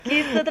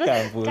Terus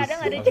Kampus. kadang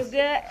ada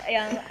juga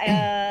yang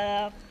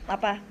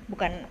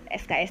bukan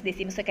SKSD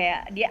sih, maksudnya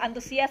kayak dia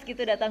antusias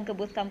gitu datang ke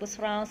booth Kampus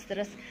France,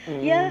 terus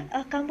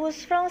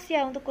Kampus France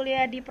ya untuk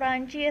kuliah di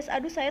Prancis.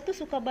 Aduh, saya tuh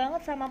suka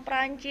banget sama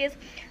Prancis.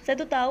 Saya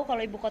tuh tahu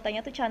kalau ibu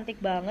kotanya tuh cantik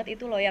banget,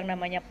 itu loh yang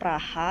namanya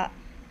Praha.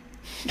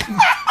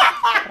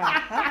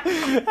 Praha?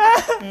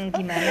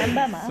 Gimana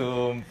Mbak, maaf?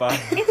 Sumpah.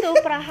 Itu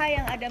Praha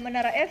yang ada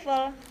Menara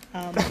Eiffel.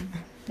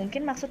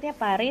 Mungkin maksudnya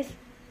Paris.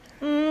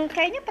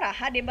 Kayaknya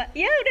Praha deh Mbak.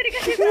 Ya udah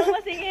dikasih tahu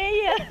masih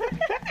iya.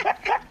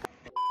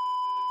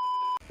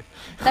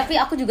 Tapi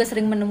aku juga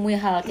sering menemui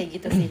hal kayak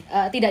gitu sih.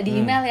 Tidak di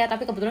email ya,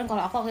 tapi kebetulan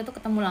kalau aku waktu itu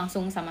ketemu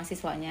langsung sama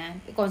siswanya,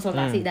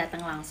 konsultasi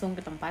datang langsung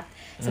ke tempat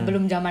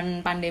sebelum zaman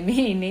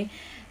pandemi ini.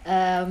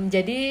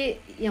 Jadi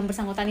yang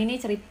bersangkutan ini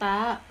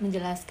cerita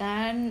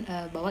menjelaskan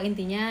bahwa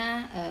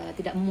intinya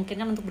tidak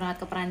memungkinkan untuk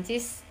berangkat ke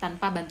Perancis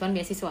tanpa bantuan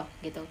beasiswa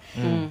gitu.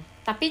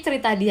 Tapi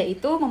cerita dia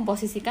itu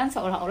memposisikan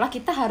seolah-olah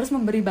kita harus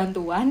memberi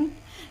bantuan,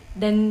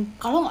 dan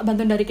kalau nggak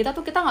bantuan dari kita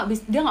tuh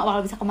dia nggak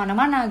bakal bisa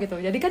kemana-mana gitu.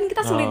 Jadi kan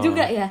kita sulit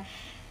juga ya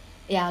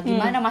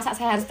gimana, masa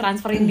saya harus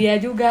transferin dia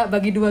juga,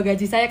 bagi 2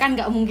 gaji saya kan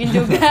nggak mungkin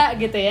juga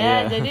gitu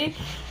ya. Jadi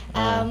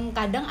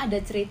kadang ada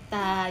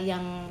cerita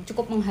yang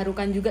cukup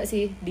mengharukan juga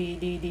sih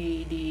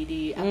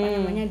di apa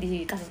namanya,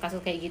 di kasus-kasus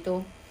kayak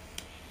gitu.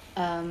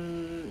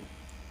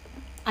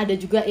 Ada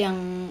juga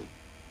yang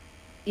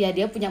ya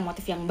dia punya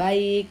motif yang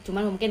baik,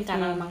 cuman mungkin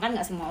karena memang kan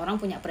nggak semua orang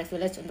punya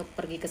privilege untuk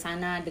pergi ke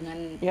sana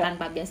dengan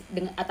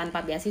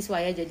tanpa beasiswa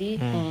ya. Jadi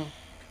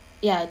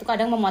ya itu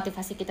kadang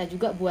memotivasi kita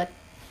juga buat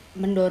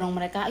mendorong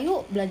mereka,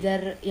 yuk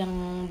belajar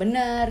yang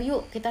benar,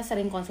 yuk kita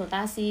sering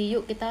konsultasi,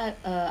 yuk kita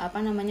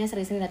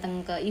sering-sering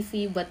datang ke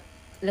IV buat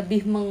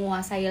lebih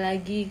menguasai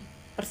lagi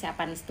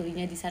persiapan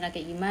studinya di sana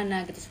kayak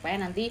gimana gitu, supaya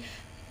nanti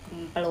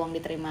peluang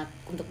diterima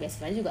untuk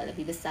beasiswa juga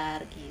lebih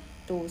besar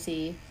gitu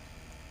sih.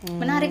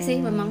 Menarik sih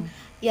memang.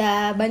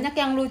 Ya banyak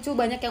yang lucu,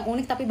 banyak yang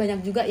unik, tapi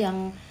banyak juga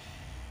yang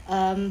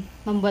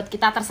membuat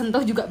kita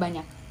tersentuh juga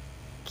banyak.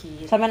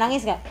 Gitu. Sampai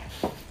nangis gak?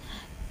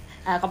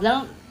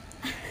 Kebetulan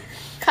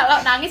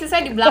kalau nangis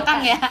saya di belakang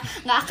ya,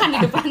 nggak akan di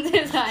depan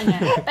sisanya.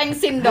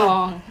 Thanksin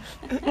dong.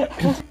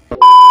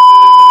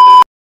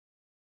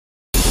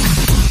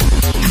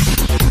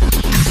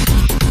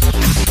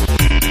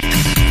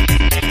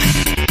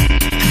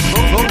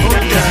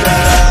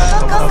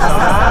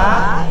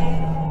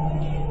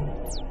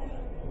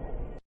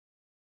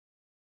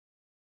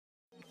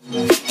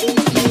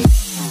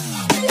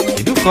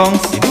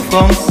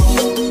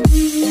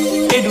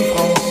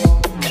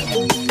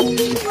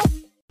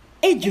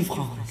 Edu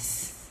France.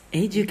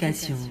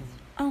 Éducation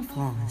en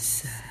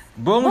France.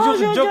 Bonjour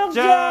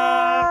Jogja.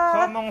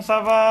 Comment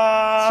ça va?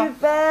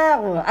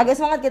 Super. Agak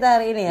semangat kita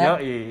hari ini ya.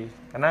 Yoi.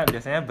 Karena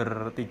biasanya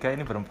bertiga,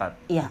 ini berempat.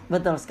 Iya,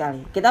 betul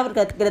sekali. Kita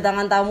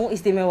kedatangan tamu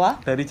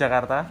istimewa Dari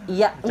Jakarta?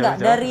 Iya, enggak,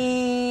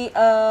 dari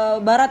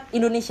barat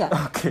Indonesia.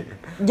 Oke.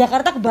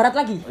 Jakarta ke barat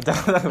lagi.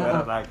 Jakarta ke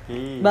barat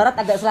lagi. Barat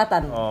agak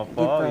selatan. Oh,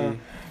 gitu.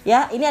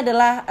 Ya, ini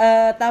adalah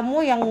tamu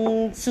yang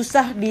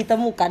susah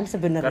ditemukan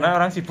sebenarnya. Karena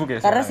orang sibuk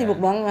ya. Karena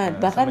sibuk banget.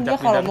 Bahkan dia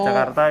kalau mau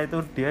Jakarta itu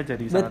dia jadi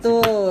sangat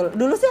betul. sibuk.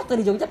 Dulu sih waktu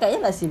di Jogja kayaknya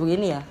nggak sibuk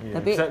ini ya. Iya.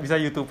 Tapi bisa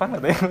YouTubean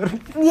katanya.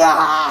 ya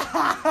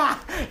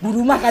di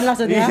rumah kan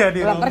maksudnya. Iya,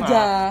 di pulang rumah.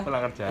 kerja.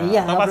 Pulang kerja.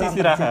 Iya, Apa pulang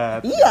istirahat?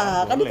 kerja. Iya,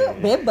 kan Boleh. itu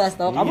bebas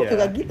tau. Kamu Iya.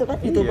 juga gitu kan,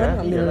 YouTubean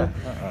Iya,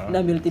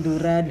 ngambil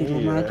tiduran di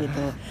rumah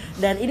gitu.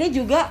 Dan ini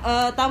juga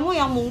tamu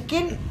yang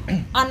mungkin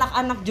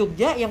anak-anak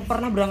Jogja yang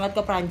pernah berangkat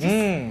ke Prancis.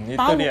 Itu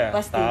Tahu dia.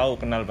 pasti. Tahu,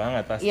 kenal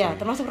banget pasti. Iya,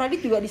 termasuk Radit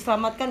juga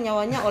diselamatkan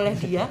nyawanya oleh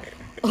dia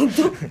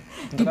untuk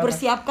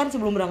dipersiapkan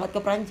sebelum berangkat ke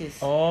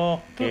Prancis.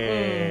 Oke.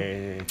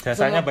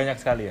 Jasanya banyak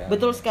sekali ya.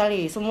 Betul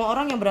sekali. Semua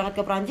orang yang berangkat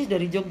ke Prancis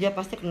dari Jogja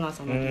pasti kenal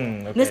sama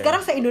dia. Oke. Nah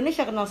sekarang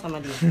se-Indonesia kenal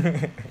sama dia.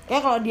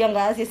 Kayak kalau dia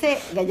nggak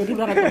ACC, nggak jadi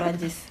berangkat ke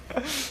Prancis.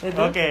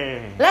 Betul? Oke.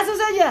 Langsung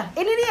saja,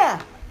 ini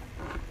dia.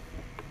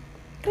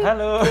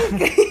 Halo.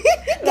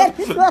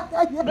 Ganti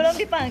suaranya. Belum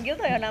dipanggil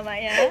tuh ya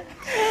namanya.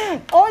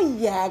 Oh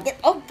iya, dia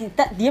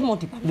mau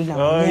dipanggil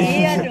namanya.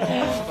 Iya dong.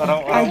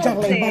 Orang-orang Panjang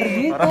lebar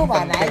gitu, Orang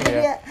mana aja penting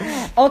ya. dia.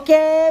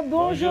 Oke,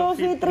 bonjour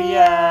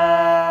Fitria.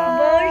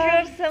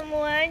 Bonjour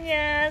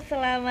semuanya.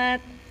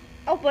 Selamat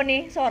apa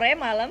nih? Sore,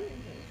 malam?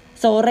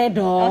 Sore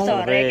dong. Oh,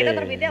 sore. Sore. Kita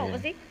terbitnya apa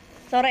sih?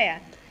 Sore ya?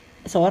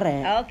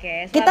 Sore.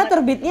 Oke. Kita selamat-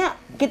 terbitnya,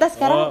 kita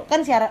sekarang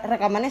kan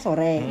rekamannya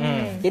sore.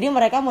 Jadi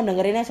mereka mau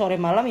dengerinnya sore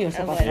malam ya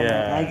suka-suka Iya.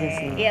 mereka aja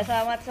sih. Iya,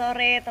 selamat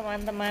sore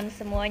teman-teman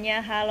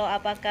semuanya. Halo,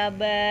 apa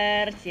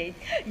kabar?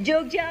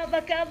 Jogja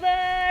apa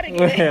kabar?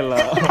 Gitu. Welo.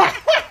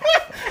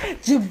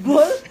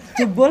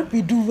 jebol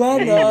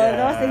biduan Iya,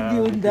 dong, masih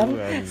diundang.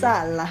 biduan.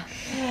 Salah.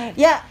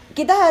 Ya,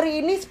 kita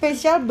hari ini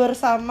spesial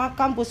bersama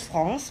Kampus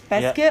France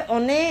parce Ya. que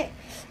on est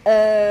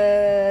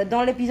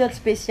dans l'épisode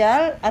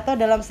spécial atau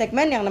dalam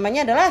segmen yang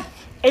namanya adalah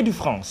Edu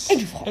France.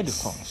 Edu France. Edu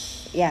France.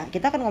 ya,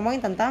 kita akan ngomongin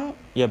tentang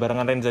Ya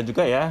barengan Renza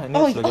juga ya. Ini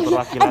oh sebagai iya,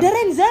 perwakilan. ada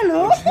Renza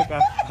loh.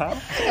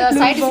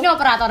 Saya di sini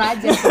operator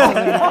aja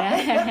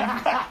sebenarnya.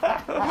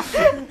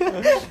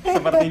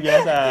 Seperti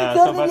biasa.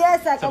 Seperti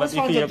biasa, Sobat Kampus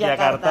France IVI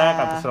Yogyakarta. Yogyakarta,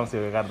 Kampus France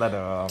Yogyakarta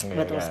dong.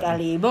 Betul ya kan?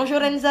 sekali. Bonjour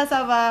Renza,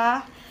 ça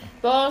va?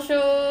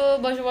 Bonjour,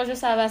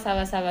 ça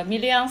va.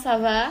 Miliang, ça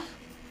va?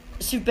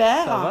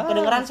 Super, Sama,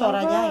 kedengeran sama.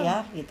 suaranya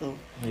ya gitu.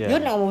 Iya. Dia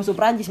nggak ngomong bahasa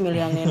Prancis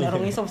miliangnya,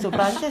 orang iso bahasa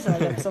Prancis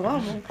aja bisa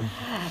ngomong.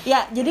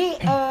 Ya, jadi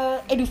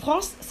Edu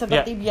France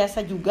seperti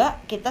biasa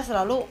juga kita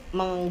selalu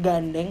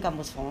menggandeng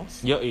Kampus France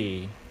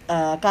Yoi.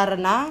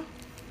 karena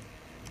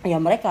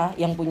ya mereka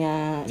yang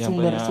punya Yang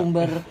punya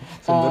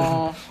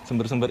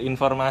sumber-sumber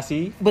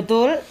informasi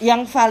betul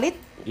yang valid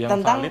Yang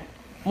tentang valid.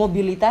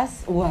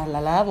 mobilitas,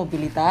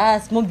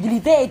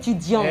 mobilité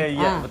étudiant,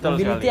 Iya, betul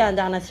mobilité sekali.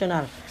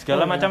 internasional.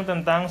 segala macam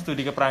tentang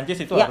studi ke Prancis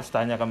itu Ya. harus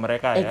tanya ke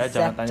mereka ya,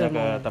 jangan tanya ke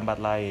Exactement. tempat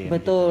lain.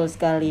 Betul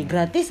sekali,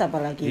 gratis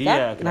apalagi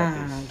Iya, kan.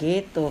 gratis. Nah,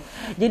 gitu.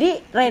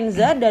 Jadi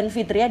Renza dan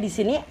Fitria di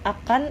sini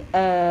akan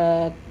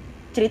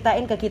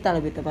ceritain ke kita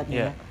lebih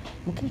tepatnya. Iya.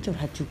 Ya. Mungkin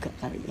curhat juga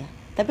kali ya.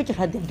 Tapi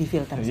curhat yang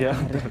difilter Iya.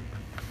 sebenarnya.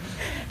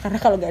 Karena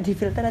kalau nggak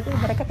difilter nanti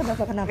mereka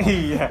kenapa-kenapa.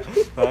 Iya,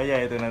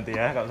 bahaya itu nanti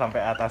ya kalau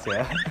sampai atas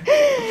ya.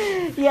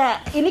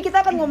 Ya, ini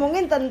kita akan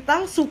ngomongin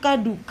tentang suka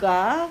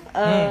duka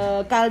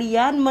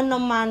kalian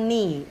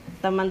menemani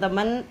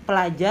teman-teman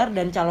pelajar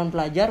dan calon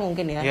pelajar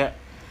mungkin ya. Iya.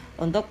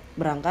 Untuk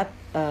berangkat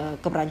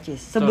ke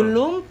Prancis.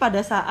 Sebelum,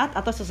 pada saat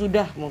atau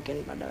sesudah mungkin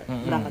pada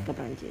berangkat ke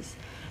Prancis.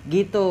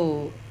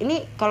 Gitu.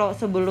 Ini kalau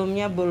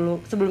sebelumnya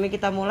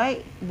kita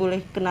mulai boleh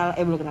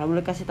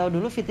boleh kasih tahu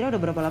dulu Fitria udah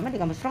berapa lama di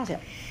kampus France ya?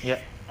 Ya.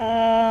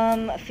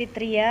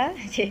 Fitria,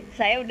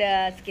 saya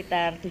udah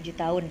sekitar 7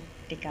 tahun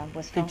di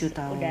kampus France. 7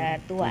 tahun. Udah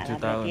tua 7 lah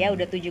berarti tahun. ya,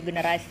 udah 7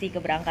 generasi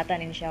keberangkatan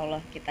insya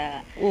Allah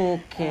kita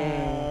Oke.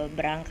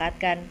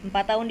 berangkatkan. 4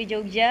 tahun di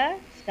Jogja,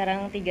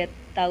 sekarang 3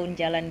 tahun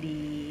jalan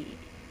di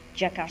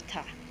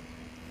Jakarta.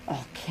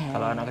 Oke.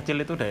 Kalau anak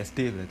kecil itu udah SD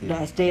berarti. Udah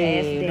SD,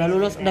 SD, udah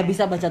lulus, sudah. udah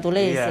bisa baca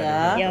tulis Iya, ya. udah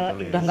bisa Yo,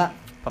 tulis. Udah nggak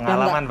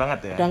Pengalaman banget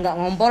ya. Udah nggak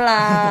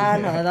ngompolan,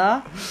 gitu.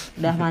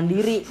 Udah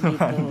mandiri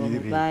gitu.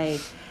 Mandiri.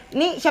 Baik.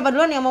 Nih siapa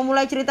duluan yang mau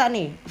mulai cerita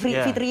nih?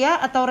 Iya. Fitria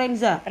atau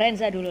Renza?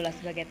 Renza dulu lah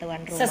sebagai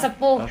tuan rumah.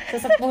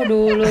 Sesepuh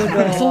dulu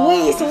dong.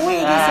 Suwi.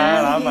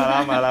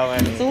 Lama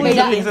nih. Suwi.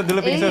 Pingsut dulu.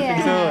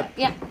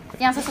 Iya.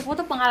 Yang sesepuh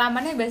tuh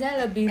pengalamannya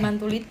biasanya lebih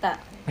mantulita.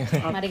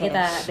 Mari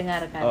kita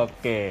dengarkan.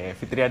 Oke,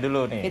 Fitria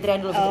dulu nih.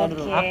 Fitria dulu.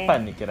 Oke. Apa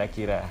nih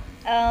kira-kira?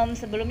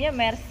 Sebelumnya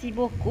merci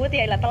beaucoup,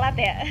 ya telat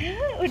ya.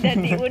 Udah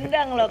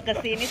diundang loh ke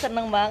sini,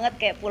 seneng banget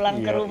kayak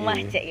pulang ke Iya, rumah,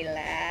 iya.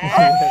 Cila.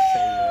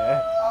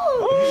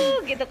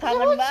 Gitu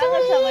kangen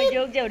banget sama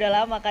Jogja, udah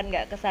lama kan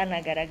nggak kesana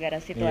gara-gara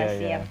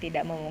situasi Iya. yang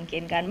tidak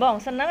memungkinkan.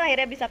 Bong, seneng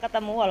akhirnya bisa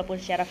ketemu walaupun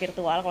secara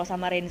virtual. Kalau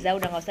sama Renza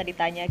udah nggak usah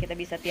ditanya, kita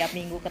bisa tiap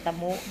minggu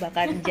ketemu,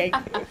 bahkan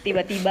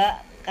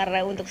tiba-tiba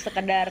karena untuk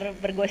sekedar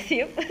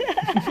bergosip.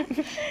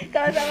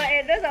 Kalau sama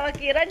Edo sama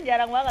Kiran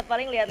jarang banget,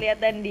 paling lihat-lihat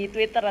dan di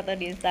Twitter atau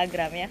di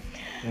Instagram ya.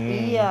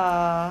 Iya.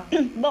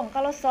 Bong,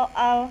 kalau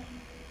soal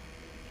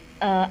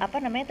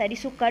tadi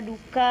suka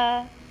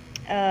duka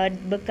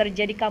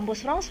bekerja di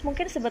kampus France,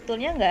 mungkin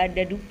sebetulnya nggak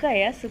ada duka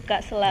ya,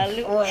 suka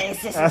selalu.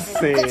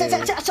 Asik.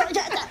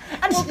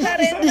 Muka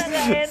Renza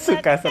nggak enak.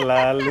 Suka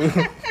selalu.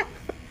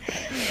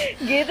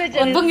 Gitu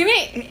cerita. Untung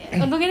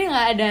ini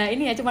nggak ada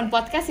ini ya, cuman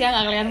podcast ya,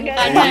 nggak kelihatan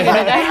mukanya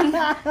gitu kan.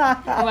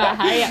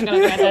 Bahaya kalau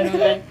kelihatan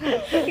mukanya.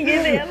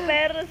 Gitu ya,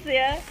 pers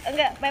ya.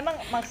 Enggak, memang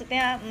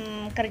maksudnya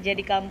kerja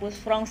di kampus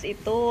France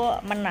itu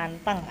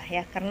menantang lah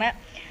ya, karena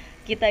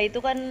kita itu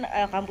kan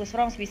kampus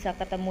France bisa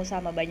ketemu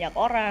sama banyak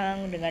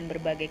orang dengan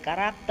berbagai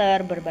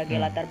karakter, berbagai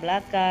latar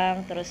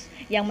belakang. Terus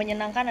yang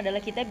menyenangkan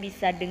adalah kita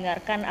bisa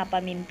dengarkan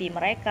apa mimpi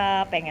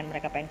mereka pengen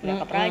kuliah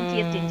ke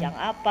Prancis, jenjang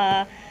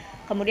apa.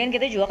 Kemudian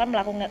kita juga kan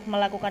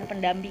melakukan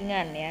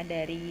pendampingan ya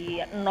dari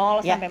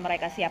nol sampai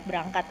mereka siap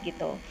berangkat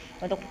gitu.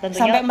 Untuk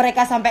tentunya Sampai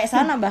mereka sampai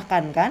sana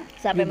bahkan kan?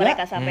 sampai Juga.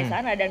 mereka sampai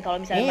sana, dan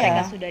kalau misalnya Iya.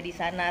 mereka sudah di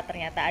sana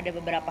ternyata ada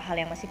beberapa hal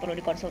yang masih perlu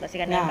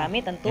dikonsultasikan dengan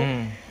kami, tentu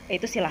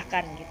itu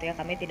silahkan gitu ya,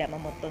 kami tidak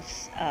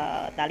memutus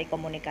tali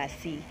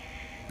komunikasi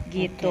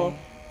gitu.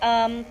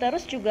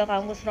 Terus juga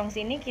kampus France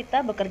ini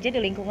kita bekerja di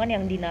lingkungan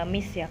yang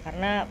dinamis ya,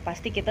 karena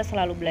pasti kita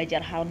selalu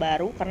belajar hal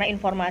baru, karena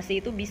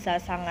informasi itu bisa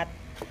sangat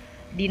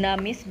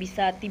dinamis,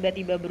 bisa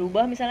tiba-tiba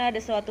berubah. Misalnya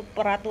ada suatu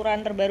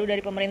peraturan terbaru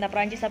dari pemerintah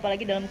Prancis,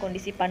 apalagi dalam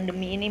kondisi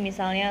pandemi ini,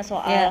 misalnya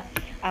soal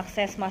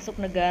akses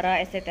masuk negara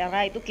etc.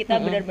 Itu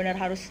kita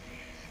benar-benar harus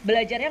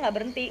belajarnya nggak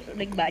berhenti,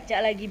 baca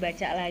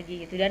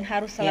lagi gitu, dan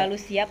harus selalu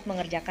siap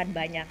mengerjakan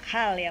banyak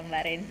hal ya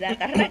Mbak Renza,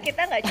 karena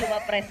kita nggak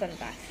cuma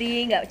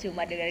presentasi, nggak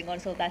cuma dengerin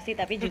konsultasi,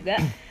 tapi juga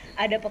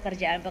ada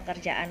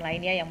pekerjaan-pekerjaan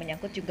lainnya yang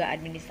menyangkut juga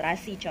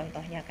administrasi,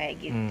 contohnya kayak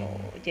gitu.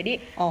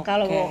 Jadi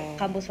kalau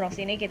kampus France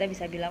ini kita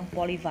bisa bilang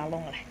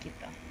polyvalent lah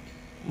gitu.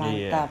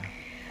 Mantap.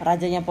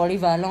 Rajanya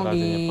Polyvalent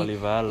di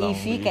Polyvalent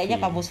IV di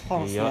kayaknya IV. kampus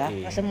France Iya, ya.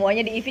 iya.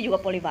 Semuanya di IV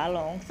juga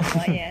polyvalent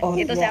semuanya.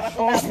 Itu iya. syarat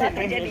utama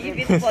kerja di IV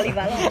itu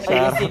polyvalent.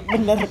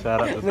 Benar.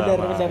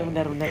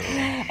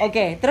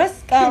 Oke, terus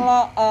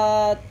kalau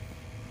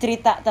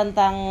cerita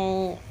tentang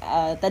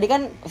tadi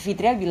kan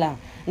Fitria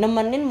bilang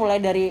nemenin mulai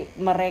dari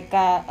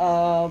mereka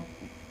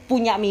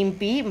punya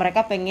mimpi,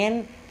 mereka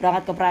pengen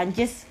berangkat ke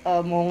Prancis,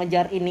 mau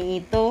ngejar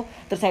ini itu,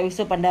 terus habis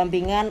itu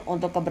pendampingan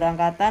untuk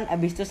keberangkatan,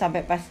 habis itu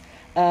sampai pas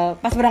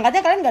berangkatnya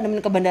kalian nggak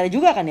nemenin ke bandara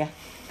juga kan ya?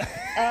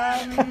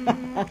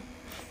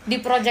 Di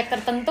project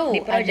tertentu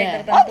Di project ada.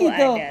 tertentu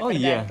gitu? ada, Oh,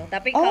 iya. tergantung.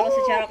 Tapi kalau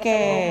secara oke.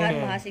 keseluruhan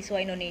mahasiswa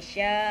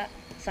Indonesia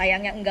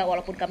sayangnya enggak,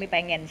 walaupun kami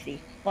pengen sih.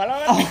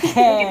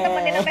 Mungkin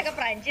temenin sampai ke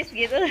Prancis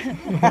gitu.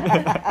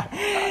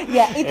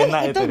 Ya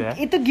Enak itu itu ya.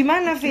 itu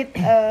gimana Fit?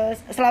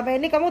 Selama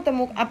ini kamu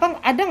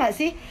ada nggak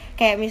sih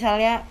kayak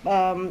misalnya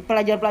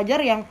pelajar-pelajar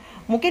yang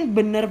mungkin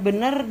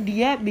bener-bener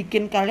dia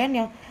bikin kalian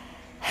yang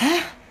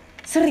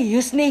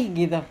serius nih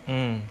gitu.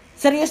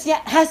 Serius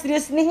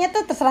nihnya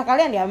tuh terserah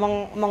kalian ya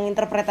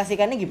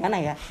menginterpretasikannya gimana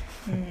ya.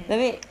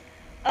 Tapi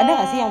ada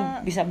nggak sih yang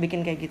bisa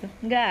bikin kayak gitu?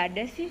 Nggak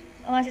ada sih.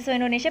 Mahasiswa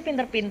Indonesia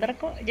pinter-pinter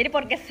kok. Jadi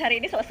podcast hari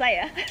ini selesai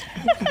ya.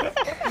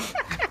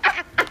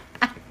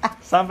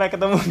 Sampai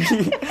ketemu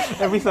di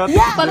episode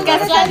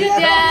Podcast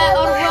selanjutnya.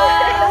 Au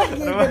revoir.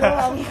 Gitu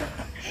doang.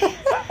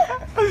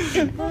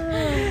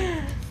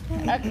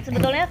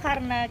 Sebetulnya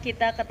karena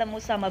kita ketemu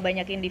sama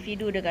banyak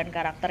individu dengan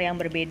karakter yang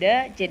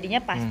berbeda,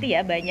 jadinya pasti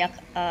ya banyak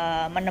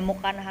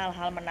menemukan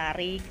hal-hal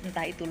menarik,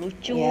 entah itu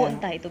lucu,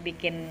 entah itu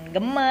bikin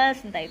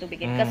gemes, entah itu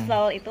bikin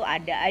kesel, itu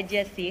ada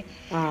aja sih.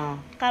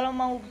 Kalau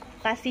mau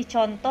kasih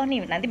contoh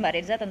nih, nanti Mbak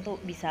Reza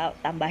tentu bisa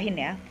tambahin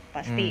ya,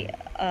 pasti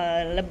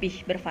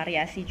lebih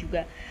bervariasi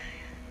juga.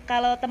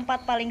 Kalau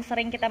tempat paling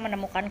sering kita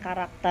menemukan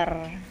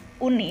karakter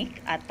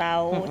unik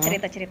atau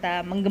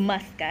cerita-cerita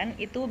menggemaskan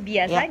itu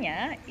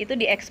biasanya itu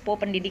di expo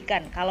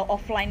pendidikan. Kalau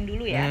offline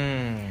dulu ya,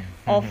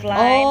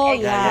 offline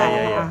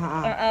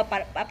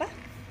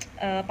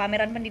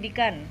pameran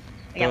pendidikan.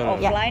 Yang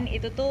offline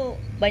itu tuh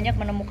banyak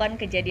menemukan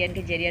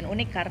kejadian-kejadian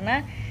unik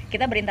karena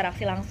kita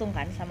berinteraksi langsung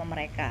kan sama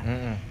mereka.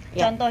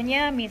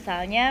 Contohnya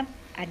misalnya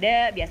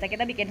biasa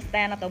kita bikin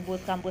stand atau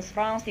booth Kampus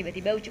France,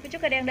 tiba-tiba ucuk-ucuk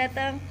ada yang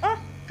datang, oh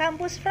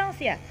Kampus France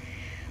ya,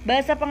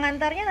 bahasa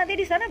pengantarnya nanti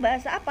di sana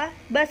bahasa apa?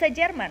 Bahasa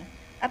Jerman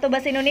atau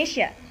bahasa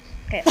Indonesia?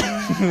 Kayak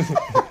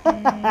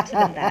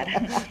sebentar.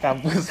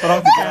 Kampus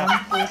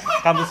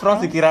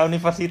France dikira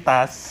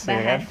universitas, ya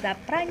kan? Bahasa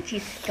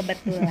Prancis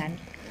kebetulan.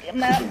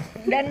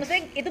 Dan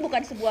maksudnya itu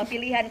bukan sebuah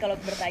pilihan kalau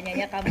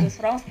bertanyanya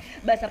Kampus France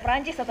bahasa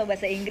Prancis atau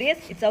bahasa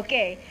Inggris, it's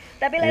okay.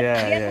 Tapi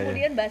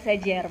kemudian bahasa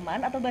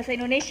Jerman atau bahasa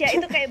Indonesia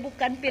itu kayak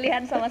bukan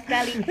pilihan sama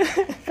sekali.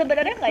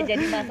 Sebenarnya nggak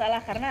jadi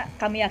masalah karena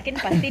kami yakin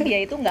pasti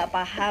dia itu nggak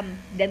paham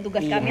dan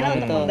tugas kami lah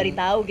untuk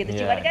memberitahu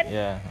gitu. Cuman kan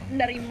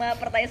menerima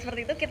pertanyaan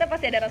seperti itu kita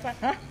pasti ada rasa,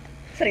 hah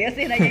serius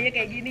sih nanyanya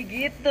kayak gini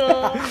gitu.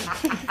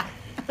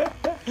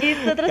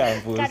 Gitu terus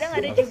Kampus kadang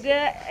ada juga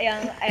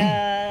yang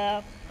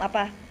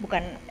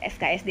bukan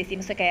SKSD sih,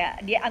 maksudnya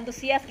kayak dia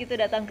antusias gitu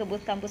datang ke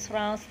booth Kampus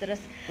France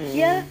terus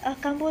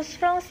Kampus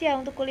France ya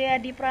untuk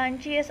kuliah di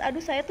Prancis. Aduh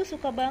saya tuh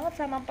suka banget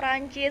sama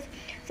Prancis.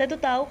 Saya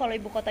tuh tahu kalau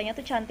ibu kotanya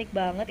tuh cantik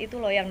banget, itu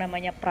loh yang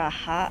namanya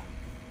Praha.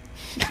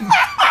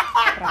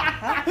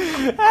 Praha?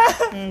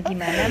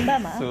 Gimana Mbak,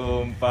 maaf?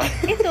 Sumpah.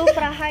 Itu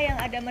Praha yang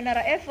ada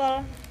Menara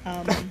Eiffel.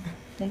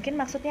 Mungkin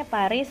maksudnya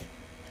Paris.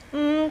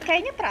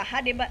 Kayaknya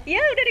Praha deh, Mbak.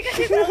 Ya udah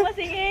dikasih tahu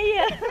masih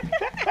iya.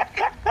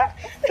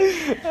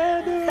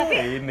 Tapi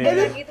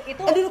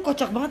itu Aduh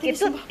kocak banget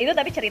itu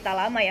tapi cerita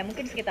lama ya,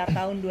 mungkin sekitar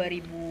tahun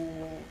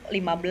 2015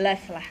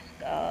 lah.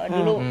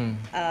 Dulu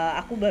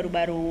aku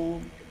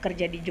baru-baru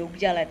kerja di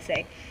Jogja, let's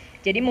say.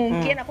 Jadi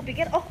mungkin aku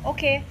pikir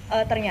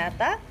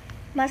ternyata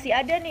masih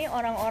ada nih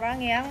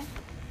orang-orang yang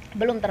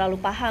belum terlalu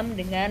paham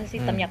dengan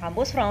sistemnya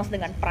Kampus France,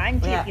 dengan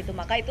Prancis gitu.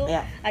 Maka itu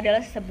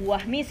adalah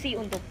sebuah misi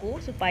untukku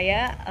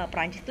supaya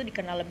Prancis itu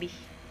dikenal lebih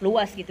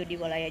luas gitu di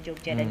wilayah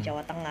Jogja dan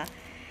Jawa Tengah.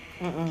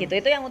 Gitu,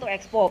 itu yang untuk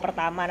expo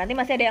pertama. Nanti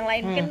masih ada yang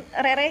lain. Mungkin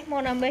Rere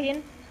mau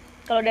nambahin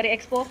kalau dari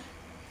expo?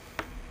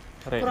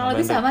 Kurang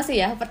lebih sama sih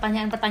ya,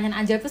 pertanyaan-pertanyaan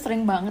ajaib itu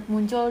sering banget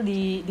muncul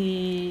di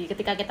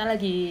ketika kita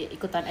lagi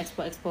ikutan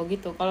expo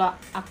gitu. Kalau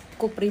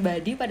aku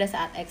pribadi pada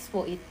saat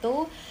expo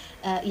itu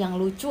yang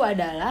lucu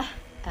adalah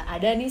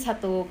ada nih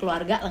satu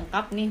keluarga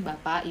lengkap nih,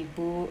 bapak,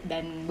 ibu,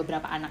 dan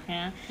beberapa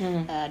anaknya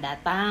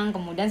datang.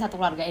 Kemudian satu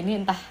keluarga ini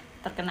entah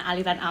terkena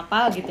aliran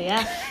apa gitu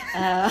ya,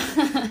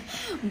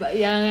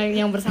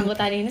 yang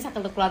bersangkutan ini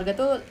satu keluarga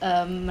tuh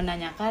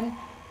menanyakan,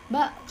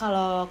 Mbak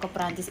kalau ke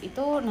Perancis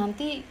itu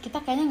nanti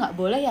kita kayaknya nggak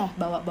boleh ya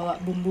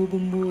bawa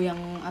bumbu-bumbu yang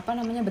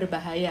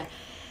berbahaya.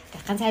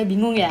 Kan saya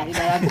bingung ya, di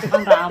dalam itu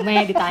kan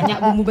rame ditanya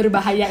bumbu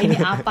berbahaya ini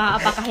apa,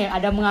 apakah yang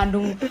ada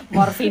mengandung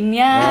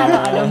morfinnya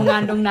atau ada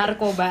mengandung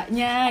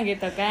narkobanya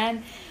gitu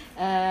kan.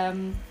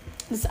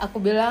 Terus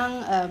aku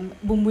bilang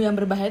bumbu yang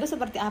berbahaya itu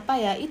seperti apa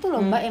ya, itu loh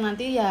Mbak yang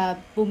nanti ya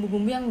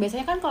bumbu-bumbu yang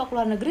biasanya kan kalau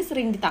keluar negeri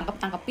sering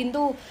ditangkepin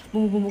tuh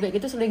bumbu-bumbu kayak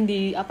gitu, sering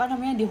di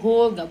di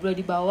hold, nggak boleh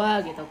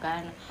dibawa gitu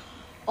kan.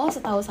 Oh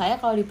setahu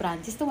saya kalau di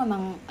Perancis tuh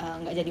memang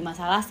nggak jadi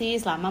masalah sih,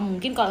 selama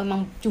mungkin kalau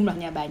memang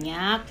jumlahnya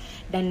banyak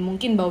dan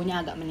mungkin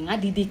baunya agak menyengat,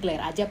 dideklar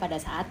aja pada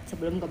saat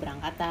sebelum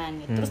keberangkatan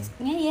gitu. Terus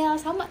ngeyel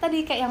sama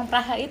tadi kayak yang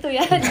Praha itu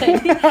ya.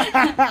 Jadi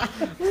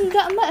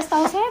enggak Mbak,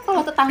 setahu saya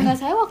kalau tetangga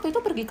saya waktu itu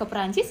pergi ke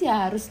Perancis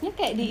ya harusnya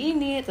kayak di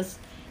ini.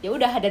 Terus ya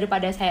udah,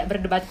 daripada saya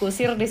berdebat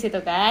kusir di situ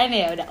kan,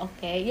 ya udah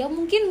oke. Ya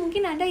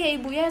mungkin ada ya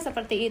ibu ya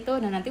seperti itu.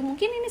 Nah nanti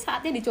mungkin ini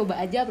saatnya dicoba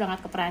aja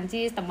berangkat ke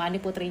Perancis, temani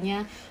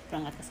putrinya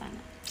berangkat ke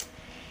sana.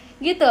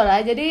 Gitu lah,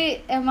 jadi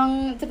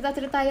emang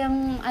cerita-cerita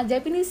yang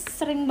ajaib ini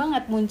sering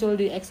banget muncul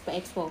di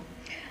expo.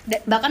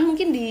 Bahkan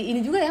mungkin di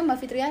ini juga ya Mbak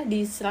Fitria,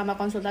 di selama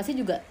konsultasi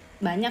juga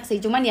banyak sih,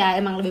 cuman ya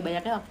emang lebih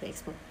banyaknya waktu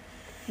expo.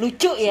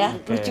 Lucu ya,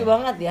 Oke. lucu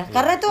banget ya.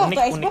 Karena tuh waktu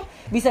Unik, expo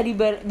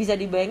bisa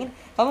dibayangin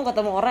kamu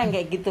ketemu orang yang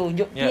kayak gitu.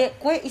 Ya.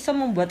 Kue iso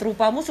membuat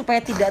rupamu supaya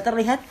tidak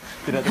terlihat.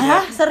 Tidak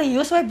Hah,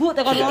 serius we Bu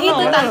tekan ngono.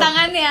 Itu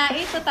tantangannya,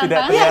 itu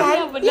tantangannya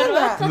terlihat bener Iya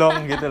banget. nggak?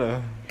 Long gitu loh.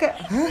 Kayak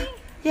hah?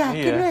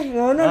 Yakin Iya. we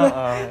ngono loh.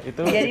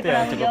 Itu Jadi itu yang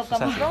penanggung cukup jawab susah.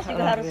 kampus Bronx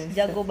juga harus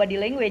jago body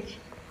language,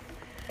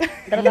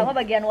 terutama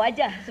bagian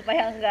wajah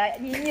supaya nggak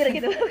nyinyir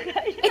gitu.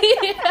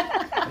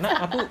 Karena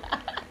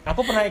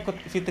aku pernah ikut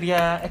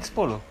Fitria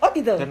Expo loh. Oh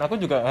gitu. Dan aku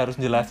juga harus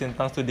jelasin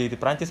tentang studi di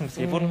Prancis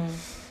meskipun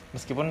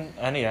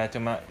ya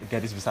cuma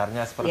garis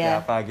besarnya seperti Iya.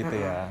 apa gitu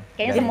ya.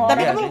 Kayaknya Dan semua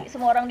Tapi orang kamu-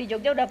 semua orang di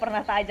Jogja udah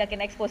pernah tak ajakin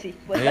expo sih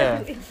buat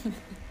Iya. bantuin.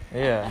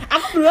 Iya.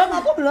 Aku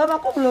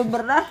belum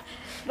pernah.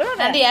 Belum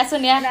Nanti ya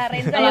Sun ya, Nah,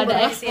 Reza kalau yang ada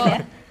ngurusin expo ya.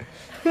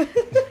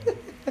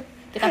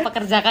 kita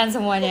pekerjakan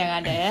semuanya yang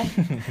ada ya.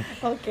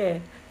 Oke.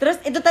 Terus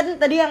itu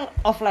tadi yang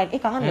offline.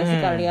 Kangen gak sih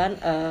kalian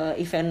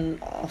event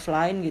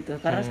offline gitu?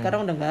 Karena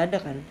sekarang udah nggak ada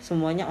kan,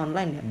 semuanya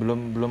online ya.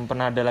 Belum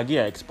pernah ada lagi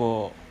ya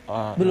Expo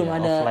Belum ya,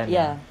 ada offline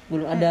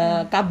belum ada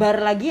kabar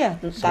lagi ya.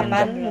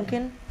 Kapan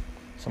mungkin?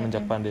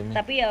 semenjak pandemi.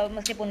 Tapi ya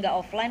meskipun nggak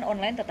offline,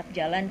 online tetap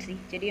jalan sih.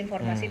 Jadi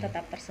informasi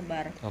tetap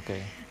tersebar Oke.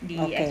 di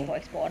Oke.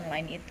 expo-expo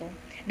online itu.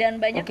 Dan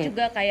banyak Oke.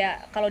 juga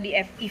kayak kalau di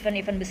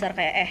event-event besar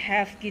kayak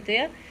EHF gitu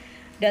ya,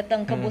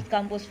 datang ke booth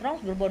kampus France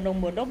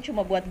berbondong-bondong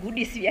cuma buat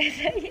goodies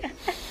biasanya.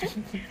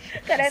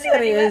 Karena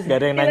Serius? Gak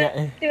ada yang nanya.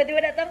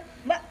 tiba-tiba datang,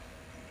 Mbak,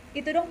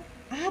 itu dong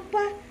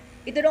apa?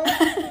 Itu dong,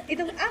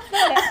 itu apa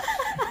Mbak?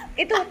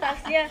 Itu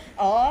tasnya.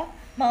 Oh,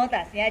 mau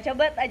tasnya?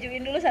 Coba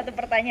ajuin dulu satu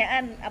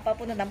pertanyaan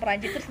apapun tentang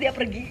Perancis, terus dia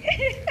pergi.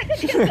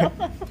 Dia nggak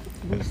mau.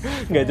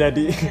 Nggak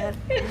jadi.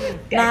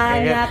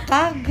 Nanya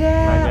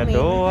kagak. Nanya minta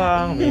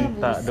doang, iya,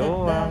 minta buset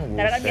doang. dah.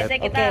 Karena kan Buset.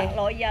 biasanya kita Oke.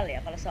 loyal ya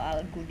kalau soal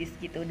goodies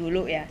gitu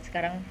dulu ya.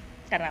 Sekarang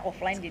karena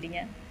offline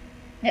jadinya,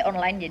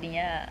 online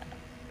jadinya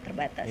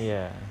terbatas.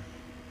 Iya.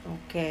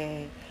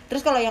 Oke.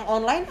 Terus kalau yang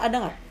online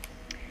ada nggak?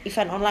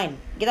 Event online.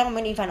 Kita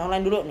ngomongin event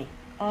online dulu nih.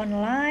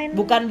 Online,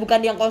 Bukan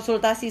yang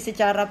konsultasi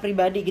secara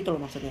pribadi gitu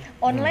loh maksudnya.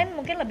 online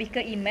mungkin lebih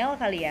ke email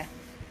kali ya.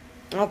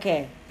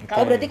 Oke. Oke.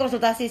 Oh berarti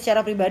konsultasi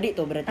secara pribadi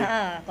tuh berarti.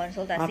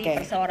 Konsultasi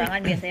Oke.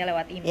 perseorangan biasanya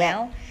lewat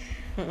email.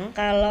 Mm-mm.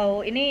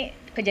 Kalau ini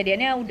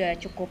kejadiannya udah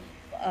cukup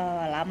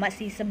lama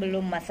sih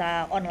sebelum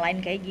masa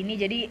online kayak gini.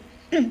 Jadi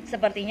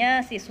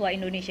sepertinya siswa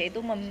Indonesia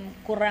itu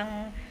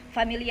kurang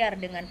familiar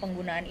dengan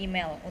penggunaan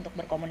email untuk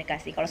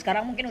berkomunikasi. Kalau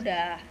sekarang mungkin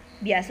udah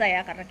biasa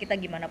ya karena kita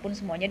gimana pun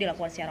semuanya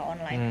dilakukan secara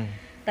online.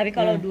 Tapi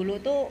kalau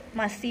dulu tuh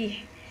masih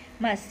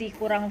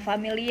kurang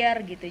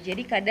familiar gitu.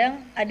 Jadi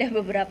kadang ada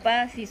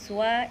beberapa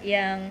siswa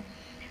yang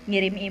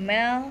ngirim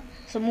email,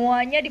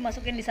 semuanya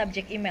dimasukin di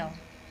subjek email.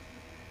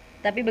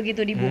 Tapi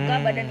begitu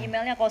dibuka badan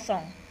emailnya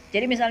kosong.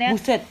 Jadi misalnya,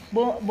 Buset.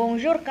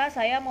 Bonjour Kak,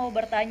 saya mau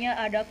bertanya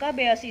adakah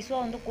beasiswa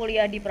untuk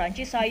kuliah di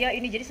Prancis? Saya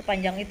ini, jadi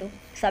sepanjang itu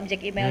subjek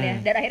emailnya.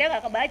 Dan akhirnya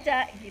nggak kebaca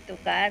gitu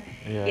kan.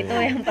 Iya, Itu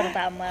yang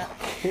pertama.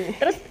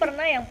 Terus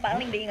pernah yang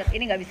paling diingat,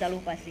 ini nggak bisa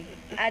lupa sih.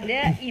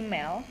 Ada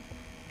email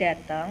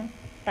datang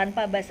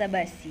tanpa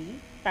basa-basi,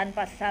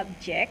 tanpa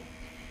subjek.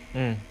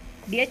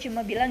 Dia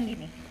cuma bilang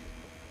gini,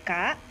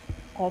 Kak,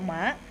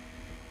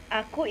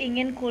 aku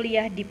ingin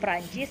kuliah di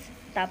Prancis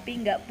tapi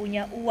nggak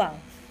punya uang,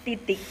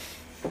 titik.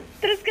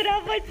 Terus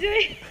kenapa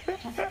cuy?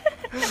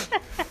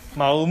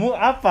 Maumu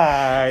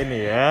apa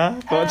ini ya?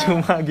 Kok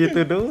cuma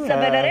gitu doang?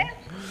 Sebenarnya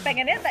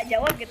pengennya tak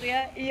jawab gitu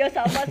ya. Iya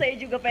sama, saya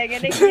juga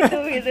pengennya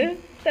gitu.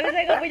 Tapi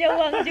saya nggak punya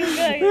uang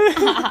juga. Gitu.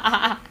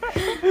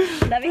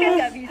 Tapi kan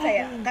nggak bisa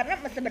ya. Karena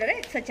sebenarnya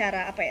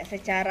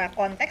secara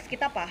konteks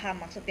kita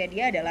paham maksudnya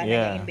dia adalah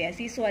nanyain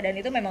beasiswa dan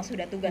itu memang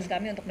sudah tugas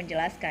kami untuk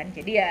menjelaskan.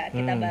 Jadi ya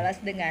kita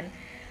balas dengan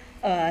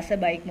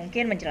sebaik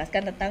mungkin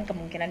menjelaskan tentang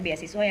kemungkinan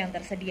beasiswa yang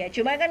tersedia.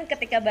 Cuma kan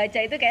ketika baca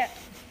itu kayak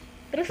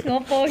terus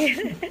ngopo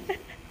gitu.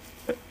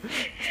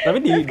 Tapi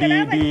Terus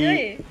kenapa,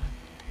 cuy?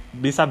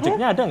 di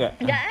subjeknya ada nggak?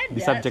 Nggak ada,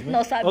 Di subjeknya? no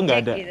subject Oh nggak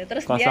ada. gitu.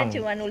 Terus Kosong.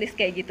 dia cuma nulis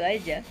kayak gitu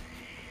aja.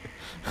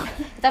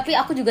 Tapi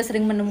aku juga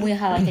sering menemui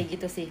hal kayak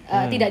gitu sih.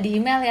 Tidak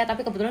di email ya,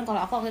 tapi kebetulan kalau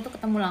aku waktu itu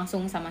ketemu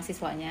langsung sama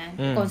siswanya,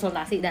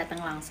 konsultasi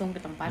datang langsung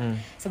ke tempat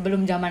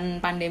sebelum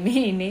zaman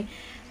pandemi ini.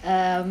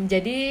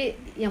 Jadi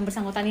yang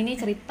bersangkutan ini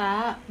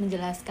cerita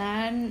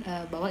menjelaskan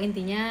bahwa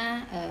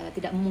intinya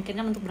tidak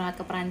memungkinkan untuk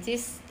berangkat ke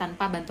Perancis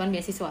tanpa bantuan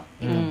beasiswa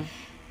gitu.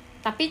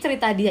 Tapi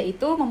cerita dia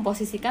itu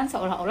memposisikan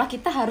seolah-olah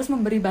kita harus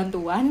memberi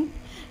bantuan,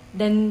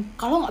 dan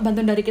kalau nggak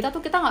bantuan dari kita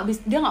tuh kita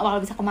dia nggak bakal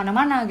bisa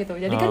kemana-mana gitu.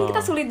 Jadi kan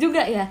kita sulit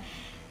juga ya.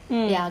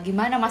 Ya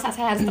gimana, masa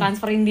saya harus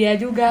transferin dia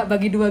juga,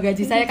 bagi 2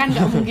 gaji saya kan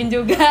nggak mungkin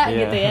juga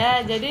gitu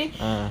ya. Jadi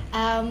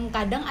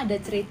kadang ada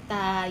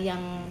cerita yang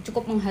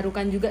cukup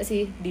mengharukan juga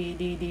sih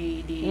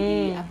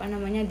di apa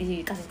namanya,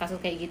 di kasus-kasus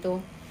kayak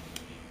gitu.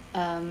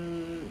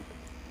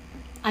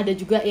 Ada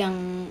juga yang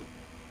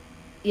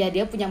ya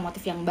dia punya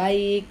motif yang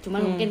baik,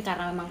 cuman mungkin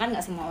karena memang kan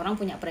nggak semua orang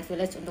punya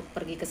privilege untuk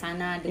pergi ke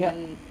sana dengan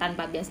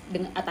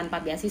tanpa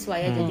beasiswa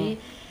ya. Jadi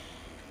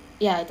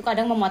ya itu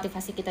kadang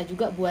memotivasi kita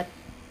juga buat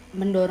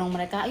mendorong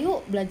mereka,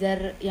 yuk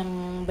belajar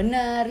yang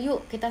benar,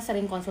 yuk kita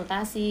sering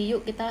konsultasi,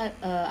 yuk kita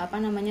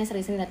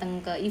sering-sering datang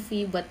ke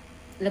IV buat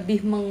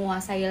lebih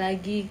menguasai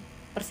lagi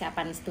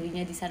persiapan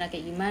studinya di sana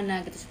kayak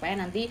gimana gitu, supaya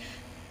nanti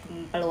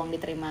peluang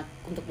diterima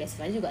untuk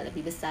beasiswanya juga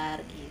lebih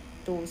besar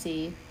gitu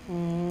sih.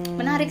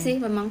 Menarik sih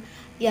memang.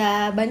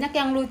 Ya banyak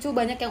yang lucu,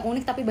 banyak yang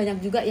unik, tapi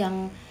banyak juga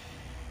yang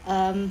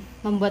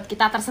membuat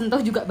kita tersentuh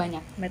juga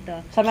banyak.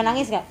 Betul. Sampai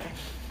nangis nggak?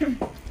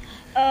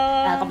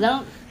 Nah,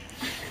 kebetulan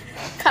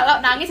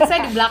kalau nangis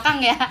saya di belakang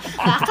ya,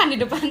 nggak akan di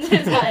depan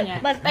saya.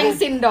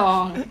 Thanksin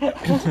dong.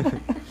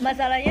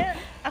 Masalahnya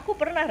aku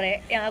pernah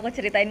yang aku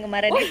ceritain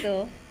kemarin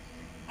itu.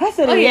 Hah,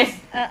 serius? Oh yes.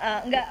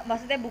 Enggak,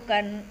 maksudnya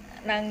bukan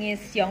nangis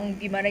yang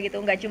gimana gitu,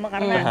 enggak, cuma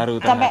karena Terharu.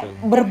 Sampai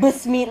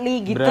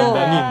berbesmili gitu.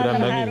 Berambang.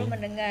 terharu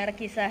mendengar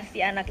kisah si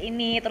anak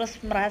ini, terus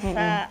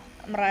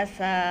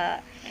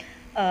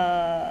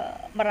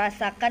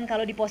merasakan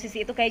kalau di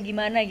posisi itu kayak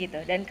gimana gitu,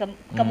 dan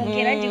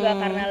kemungkinan juga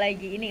karena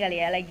lagi ini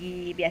kali ya,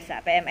 lagi biasa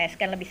PMS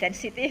kan lebih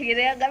sensitif gitu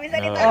ya, nggak bisa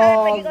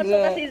ditahan, lagi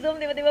konsultasi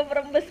Zoom tiba-tiba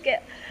merembes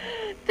kayak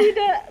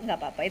nggak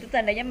apa-apa, itu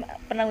tandanya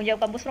penanggung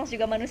jawab kampus Frans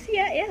juga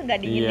manusia ya, nggak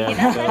dingin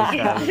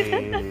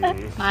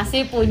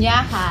masih punya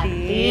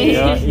hati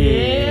Yoi.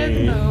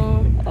 gitu.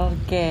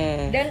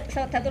 Oke. Dan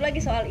satu lagi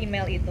soal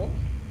email itu,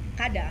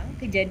 kadang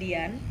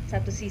kejadian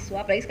satu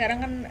siswa, apalagi sekarang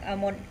kan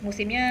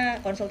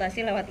musimnya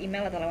konsultasi lewat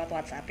email atau lewat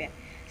WhatsApp ya,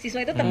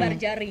 siswa itu tebar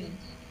jaring.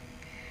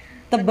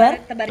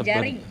 Tebar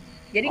jaring.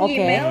 Jadi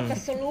email ke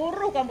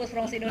seluruh kampus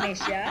Frans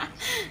Indonesia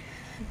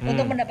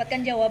untuk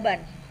mendapatkan jawaban.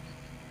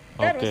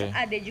 Terus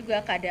ada juga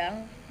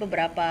kadang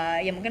beberapa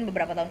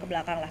tahun ke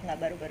belakang lah, nggak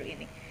baru-baru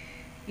ini,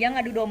 yang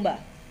adu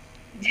domba.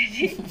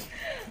 Jadi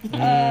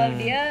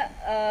dia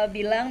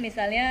bilang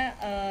misalnya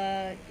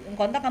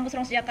kontak kampus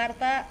Frans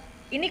Jakarta,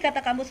 ini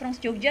kata kampus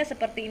Frans Jogja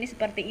seperti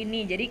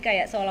ini, jadi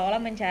kayak seolah-olah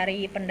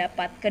mencari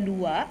pendapat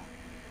kedua,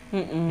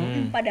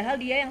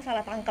 padahal dia yang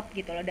salah tangkap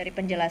gitu loh dari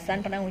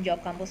penjelasan penanggung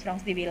jawab kampus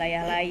Frans di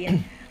wilayah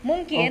lain.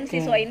 Mungkin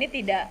siswa ini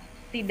tidak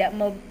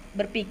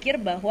berpikir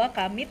bahwa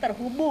kami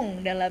terhubung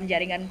dalam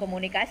jaringan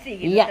komunikasi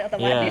gitu,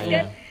 otomatis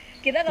kan.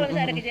 Kita kalau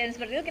misalnya ada kejadian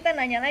seperti itu, kita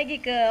nanya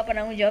lagi ke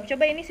penanggung jawab,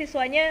 coba ini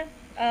siswanya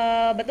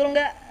betul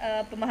nggak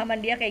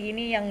pemahaman dia kayak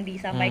gini yang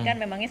disampaikan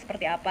memangnya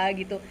seperti apa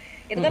gitu.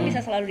 Itu kan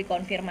bisa selalu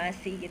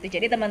dikonfirmasi gitu.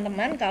 Jadi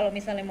teman-teman kalau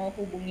misalnya mau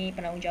hubungi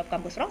penanggung jawab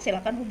kampus Frans,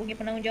 silakan hubungi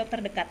penanggung jawab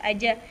terdekat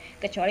aja.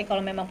 Kecuali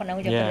kalau memang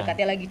penanggung jawab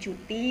terdekatnya lagi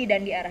cuti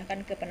dan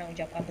diarahkan ke penanggung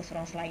jawab kampus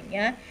Frans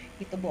lainnya,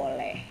 itu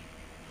boleh.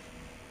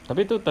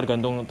 Tapi itu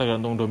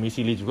tergantung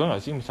domisili juga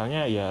nggak sih?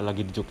 Misalnya ya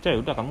lagi di Jogja, ya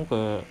udah kamu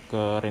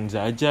ke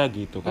Renza aja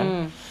gitu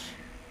kan?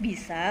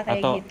 Bisa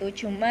kayak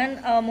gitu,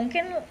 cuman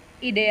mungkin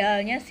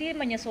idealnya sih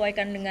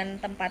menyesuaikan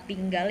dengan tempat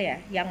tinggal ya,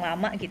 yang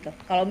lama gitu.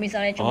 Kalau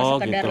misalnya cuma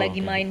sekedar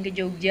lagi main ke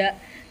Jogja,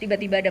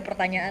 tiba-tiba ada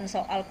pertanyaan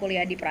soal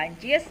kuliah di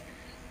Prancis,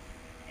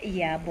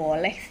 iya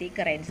boleh sih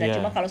ke Renza.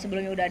 Cuma kalau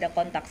sebelumnya udah ada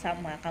kontak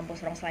sama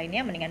kampus Frans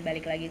lainnya, mendingan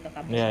balik lagi ke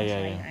kampus Frans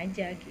lain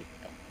aja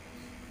gitu.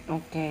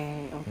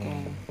 Oke.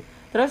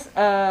 Terus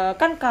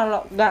kan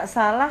kalau nggak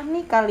salah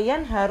nih,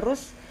 kalian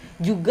harus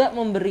juga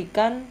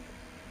memberikan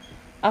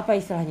apa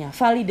istilahnya,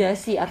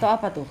 validasi atau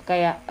apa tuh,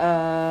 kayak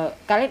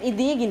kalian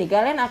intinya gini,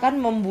 kalian akan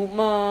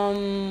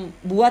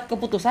membuat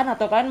keputusan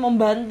atau kalian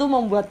membantu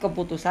membuat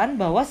keputusan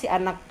bahwa si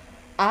anak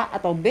A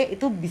atau B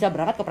itu bisa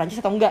berangkat ke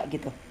Prancis atau enggak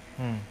gitu.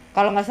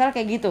 Kalau nggak salah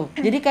kayak gitu.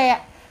 Jadi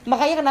kayak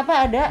makanya kenapa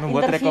ada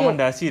membuat interview,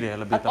 rekomendasi deh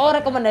lebih tepatnya.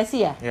 rekomendasi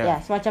ya, ya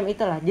semacam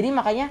itulah. Jadi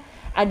makanya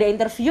ada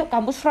interview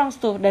kampus Frans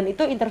tuh, dan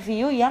itu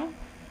interview yang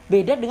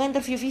beda dengan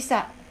interview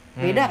visa,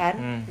 beda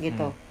kan,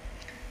 gitu.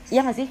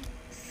 Iya nggak sih?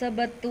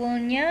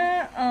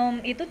 Sebetulnya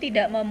itu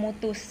tidak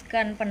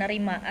memutuskan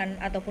penerimaan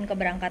ataupun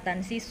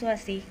keberangkatan siswa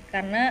sih,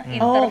 karena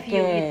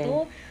interview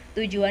itu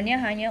tujuannya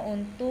hanya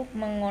untuk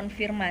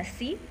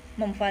mengonfirmasi,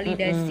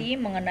 memvalidasi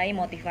mengenai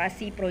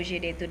motivasi projet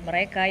d'étude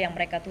mereka yang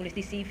mereka tulis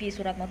di CV,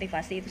 surat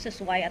motivasi itu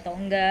sesuai atau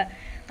enggak.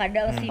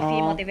 Kadang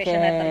CV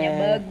motivation letternya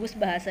bagus,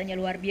 bahasanya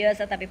luar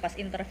biasa, tapi pas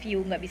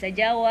interview nggak bisa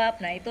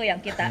jawab. Nah itu yang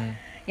kita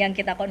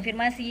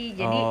konfirmasi.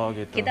 Jadi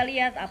kita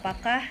lihat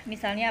apakah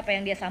misalnya apa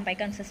yang dia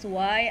sampaikan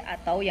sesuai,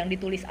 atau yang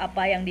ditulis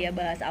apa, yang dia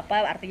bahas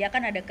apa. Artinya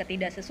kan ada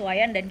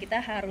ketidaksesuaian, dan kita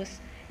harus,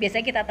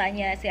 biasanya kita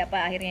tanya siapa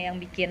akhirnya yang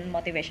bikin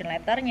motivation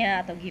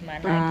letternya atau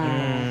gimana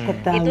gitu.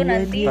 Itu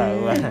nanti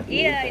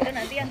itu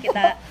nanti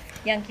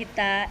yang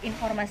kita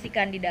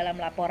informasikan di dalam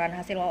laporan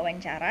hasil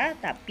wawancara.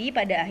 Tapi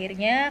pada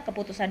akhirnya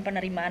keputusan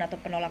penerimaan atau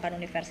penolakan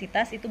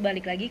universitas itu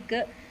balik lagi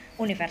ke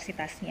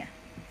universitasnya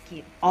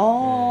gitu.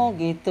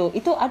 Gitu.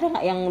 Itu ada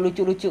nggak yang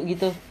lucu-lucu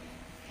gitu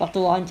waktu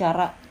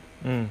wawancara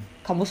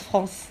kampus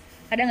Frans?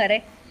 Ada nggak, Re?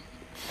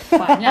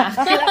 Banyak.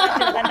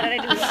 Silakan Re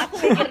dulu. Aku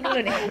mikir dulu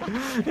nih.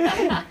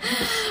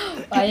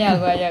 Banyak.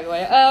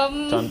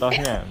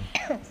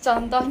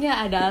 Contohnya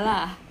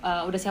adalah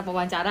udah siap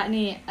wawancara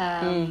nih,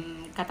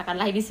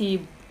 katakanlah ini si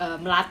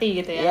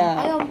Melati gitu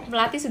ya. Ayo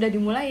Melati, sudah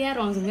dimulai ya,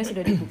 ruang Zoom-nya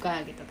sudah dibuka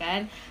gitu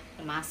kan.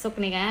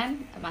 Masuk nih kan,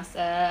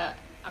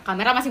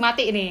 kamera masih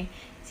mati nih.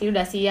 Sini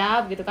udah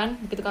siap gitu kan.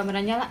 Begitu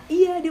kameranya nyala,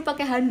 iya dia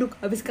pakai handuk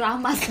habis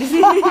keramas di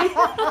sini.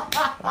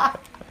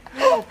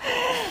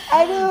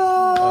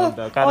 Aduh.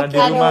 Karena di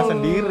rumah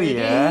sendiri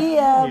ya.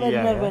 Iya,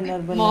 ya. benar.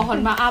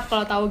 Mohon maaf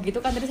kalau tahu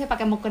gitu kan tadi saya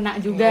pakai mau kena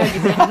juga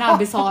gitu ya, karena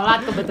habis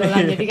sholat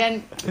kebetulan jadi kan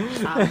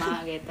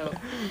sama gitu.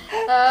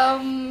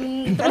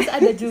 Terus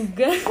ada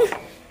juga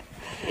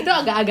itu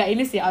agak-agak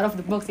ini sih out of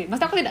the box sih.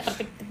 Maksudnya aku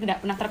tidak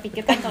pernah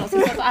terpikirkan kalau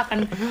siswa itu akan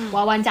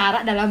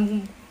wawancara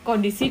dalam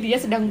kondisi dia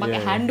sedang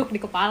pakai handuk di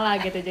kepala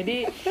gitu.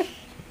 Jadi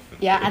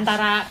ya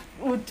antara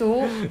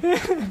lucu,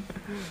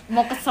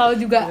 mau kesel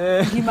juga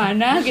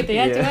gimana gitu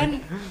ya, cuman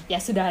ya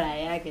sudahlah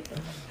ya gitu.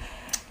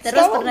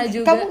 Terus pernah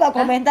juga kamu nggak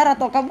komentar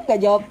atau kamu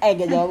nggak jawab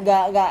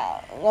nggak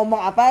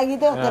ngomong apa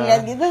gitu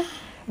terlihat gitu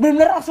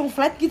bener langsung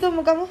flat gitu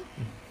sama kamu?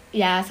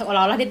 Ya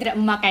seolah-olah dia tidak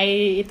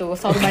memakai itu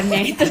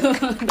sorbannya itu.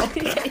 Berarti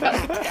kayak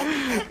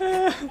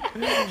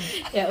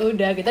ya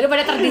udah gitu,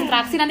 daripada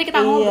terdistraksi nanti kita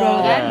ngobrol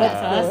kan nggak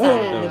selesai.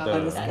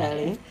 Bagus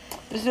sekali.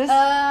 Terus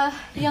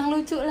yang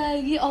lucu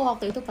lagi,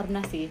 waktu itu pernah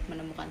sih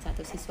menemukan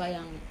satu siswa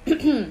yang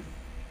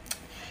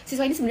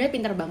siswa ini sebenarnya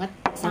pintar banget,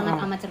 sangat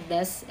amat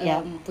cerdas,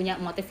 punya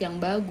motif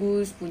yang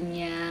bagus,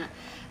 punya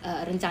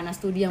rencana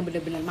studi yang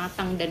benar-benar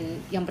matang,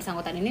 dan yang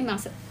bersangkutan ini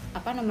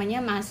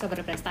mahasiswa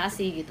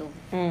berprestasi gitu.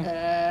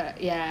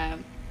 Ya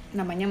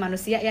namanya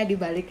manusia ya,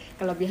 dibalik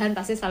kelebihan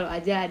pasti selalu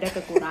aja ada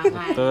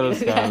kekurangan. Betul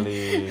gitu kan.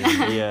 sekali.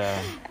 Iya.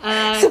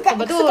 suka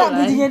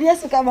bridgingnya dia,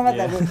 suka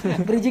banget aku.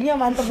 Bridgingnya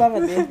mantep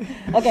banget ya.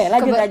 Oke,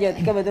 lanjut.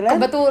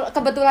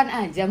 Kebetulan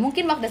aja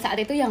mungkin waktu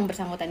saat itu yang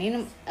bersangkutan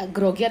ini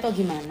grogi atau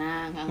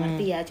gimana nggak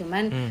ngerti ya,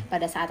 cuman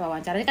pada saat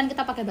wawancara ini kan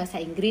kita pakai bahasa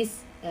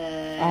Inggris,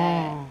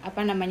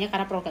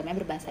 karena programnya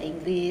berbahasa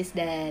Inggris,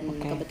 dan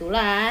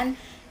kebetulan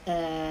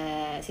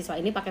siswa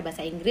ini pakai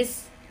bahasa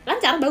Inggris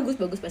lancar, bagus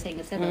bahasa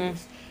Inggrisnya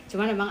bagus.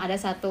 Cuman memang ada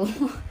satu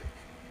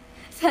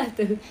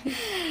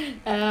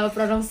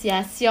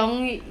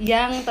pronunciation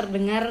yang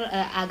terdengar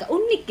agak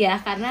unik ya,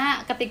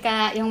 karena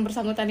ketika yang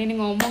bersangkutan ini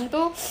ngomong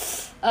tuh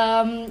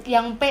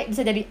yang P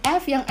bisa jadi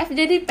F, yang F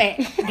jadi P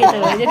gitu.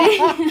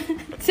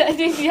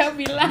 Jadi dia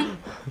bilang,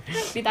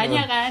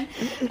 ditanya kan,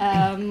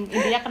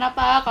 intinya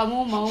kenapa kamu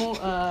mau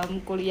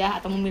kuliah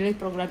atau memilih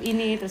program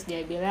ini, terus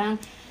dia bilang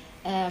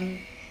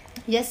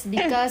yes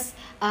because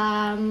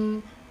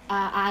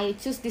I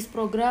choose this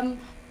program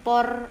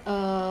for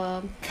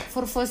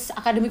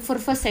academic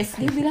purposes.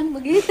 Dia bilang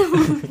begitu.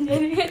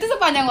 Jadi itu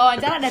sepanjang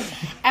wawancara,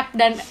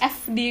 dan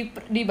F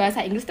di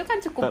bahasa Inggris itu kan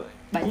cukup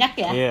banyak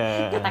ya,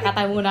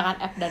 kata-kata menggunakan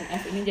F dan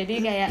F ini. Jadi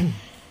kayak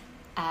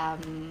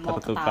mau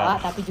ketawa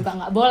tapi juga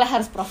nggak boleh,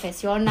 harus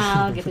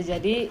profesional gitu.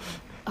 Jadi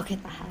oke,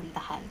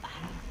 tahan.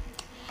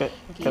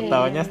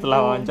 Ketawanya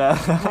setelah wawancara.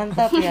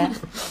 Mantap ya.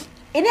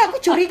 Ini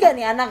aku curiga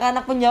nih,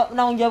 anak-anak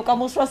penanggung jawab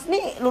Kamus Plus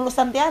nih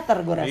lulusan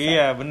teater gue rasa.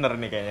 Iya, bener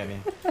nih kayaknya nih.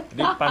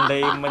 Jadi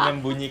pandai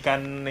menyembunyikan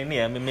ini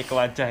ya, mimik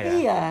wajah ya.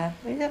 Iya,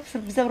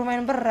 bisa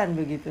bermain peran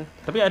begitu.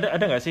 Tapi ada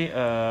nggak sih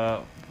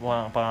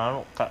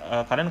pengalaman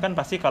kalian kan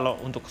pasti kalau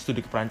untuk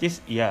studi ke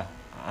Perancis, iya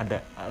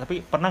ada.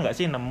 Tapi pernah nggak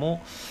sih nemu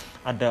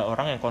ada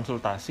orang yang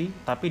konsultasi,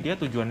 tapi dia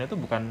tujuannya tuh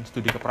bukan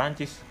studi ke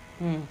Perancis?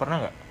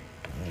 Pernah nggak?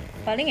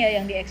 Paling ya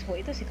yang di Expo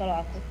itu sih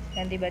kalau aku,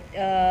 yang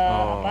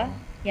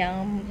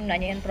yang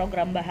nanyain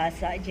program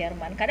bahasa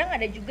Jerman. Kadang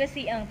ada juga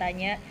sih yang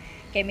tanya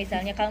kayak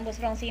misalnya Kampus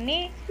France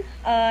ini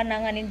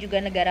nanganin juga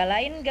negara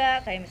lain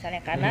nggak, kayak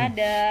misalnya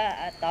Kanada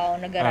atau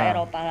negara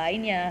Eropa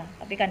lainnya.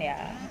 Tapi kan ya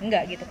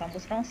enggak gitu,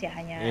 Kampus France ya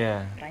hanya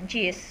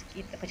Prancis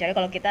gitu. Kecuali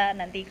kalau kita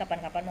nanti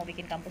kapan-kapan mau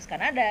bikin kampus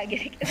Kanada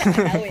gitu, kita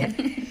nggak tahu ya.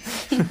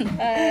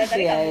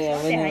 Tapi Kampus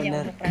France ya hanya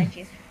untuk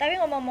Prancis.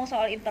 Tapi ngomong-ngomong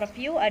soal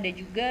interview, ada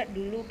juga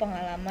dulu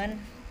pengalaman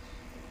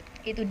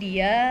itu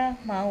dia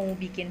mau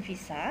bikin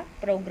visa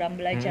program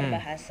belajar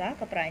bahasa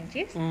ke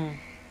Perancis.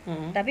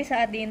 Tapi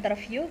saat di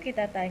interview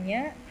kita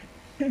tanya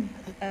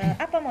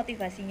apa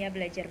motivasinya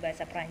belajar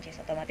bahasa Perancis,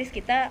 otomatis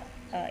kita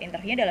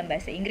interviewnya dalam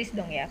bahasa Inggris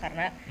dong ya,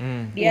 karena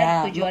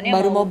dia tujuannya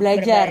baru mau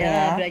belajar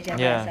belajar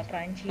bahasa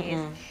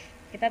Perancis.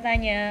 Kita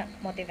tanya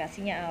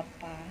motivasinya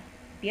apa,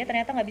 dia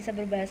ternyata nggak bisa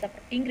berbahasa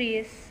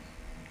Inggris.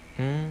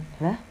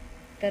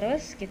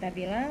 Terus kita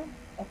bilang,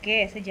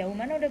 oke, sejauh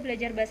mana udah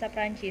belajar bahasa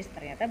Prancis?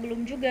 Ternyata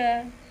belum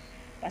juga.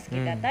 Pas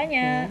kita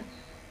tanya,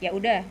 ya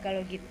udah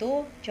kalau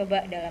gitu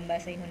coba dalam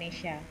bahasa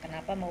Indonesia.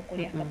 Kenapa mau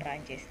kuliah ke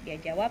Prancis? Dia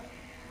jawab,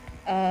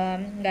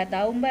 nggak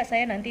tahu Mbak,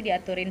 saya nanti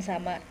diaturin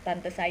sama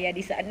tante saya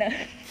di sana.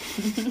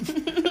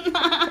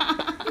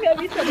 Nggak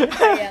bisa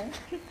bersayang.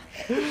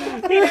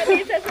 Tidak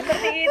bisa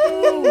seperti itu.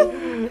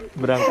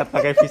 Berangkat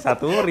pakai visa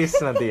turis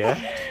nanti ya.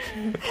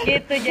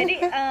 Gitu.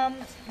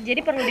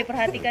 Jadi perlu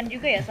diperhatikan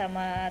juga ya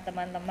sama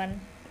teman-teman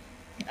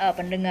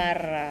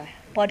pendengar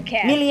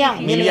podcast.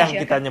 Miliang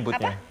kita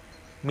nyebutnya.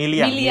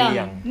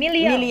 Miliang.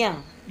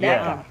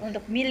 D'accord,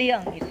 untuk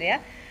miliang gitu ya.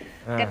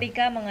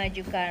 Ketika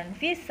mengajukan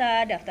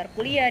visa, daftar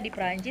kuliah di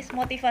Perancis,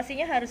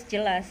 motivasinya harus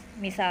jelas.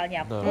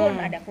 Misalnya pun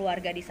ada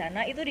keluarga di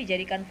sana, itu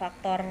dijadikan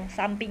faktor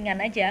sampingan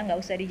aja, nggak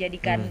usah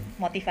dijadikan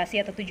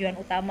motivasi atau tujuan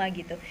utama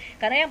gitu.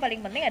 Karena yang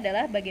paling penting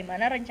adalah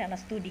bagaimana rencana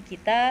studi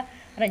kita,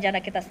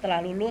 rencana kita setelah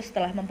lulus,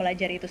 setelah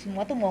mempelajari itu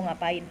semua tuh mau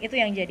ngapain. Itu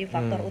yang jadi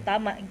faktor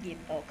utama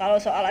gitu. Kalau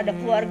soal ada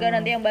keluarga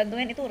nanti yang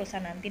bantuin, itu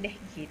urusan nanti deh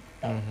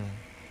gitu.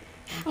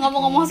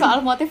 Ngomong-ngomong soal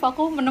motif,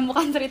 aku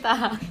menemukan cerita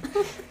Apa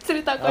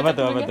kocak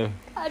tuh, apa juga. tuh?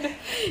 Aduh,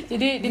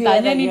 jadi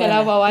ditanya nih Gimana?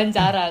 dalam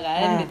wawancara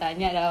kan,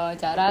 ditanya dalam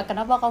wawancara,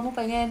 kenapa kamu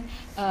pengen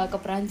ke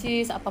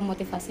Prancis, apa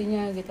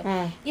motivasinya gitu.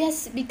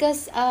 Yes,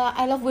 because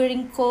I love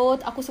wearing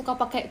coat, aku suka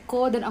pakai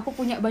coat dan aku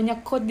punya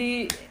banyak coat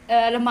di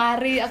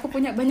lemari, aku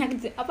punya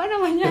banyak apa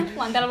namanya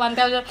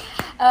mantel-mantel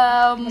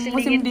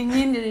musim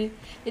dingin.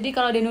 Jadi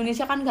kalau di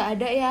Indonesia kan nggak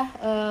ada ya,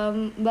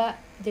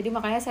 Mbak. Jadi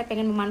makanya saya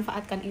pengen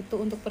memanfaatkan itu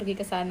untuk pergi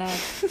ke sana.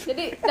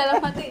 Jadi dalam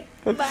hati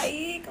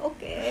baik,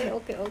 oke,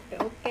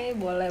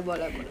 boleh.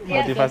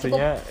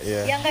 Motivasinya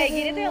ya. Yang kayak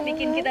gini tuh yang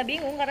bikin kita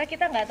bingung karena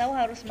kita nggak tahu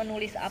harus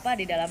menulis apa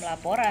di dalam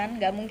laporan.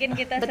 Nggak mungkin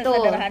kita Betul.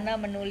 sesederhana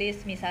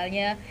menulis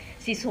misalnya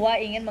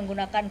siswa ingin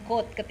menggunakan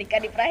code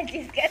ketika di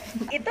Prancis kan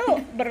itu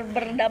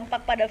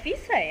berdampak pada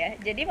visa ya.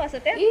 Jadi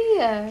maksudnya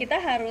Iya. kita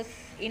harus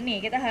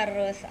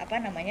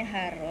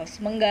harus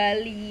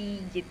menggali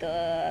gitu.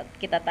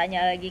 Kita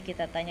tanya lagi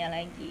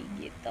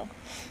gitu.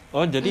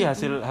 Oh, jadi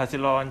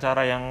hasil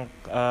wawancara yang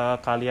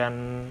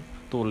kalian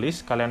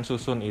tulis, kalian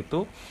susun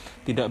itu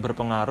tidak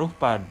berpengaruh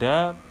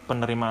pada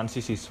penerimaan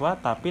si siswa,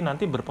 tapi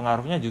nanti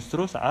berpengaruhnya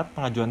justru saat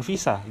pengajuan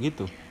visa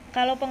gitu.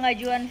 Kalau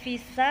pengajuan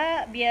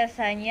visa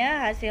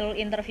biasanya hasil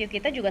interview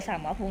kita juga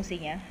sama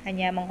fungsinya,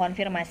 hanya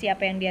mengkonfirmasi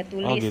apa yang dia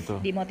tulis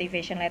gitu. di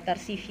motivation letter,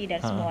 CV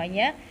dan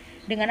semuanya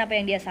dengan apa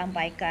yang dia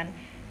sampaikan.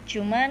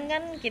 Cuman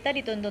kan kita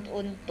dituntut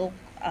untuk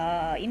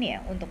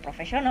untuk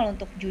profesional,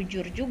 untuk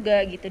jujur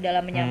juga gitu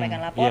dalam menyampaikan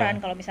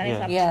laporan. Kalau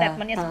misalnya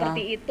statementnya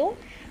seperti itu,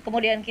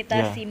 kemudian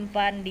kita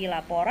simpan di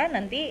laporan,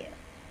 nanti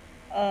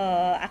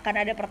akan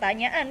ada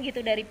pertanyaan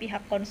gitu dari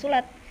pihak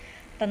konsulat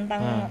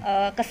tentang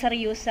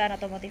keseriusan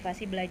atau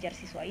motivasi belajar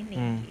siswa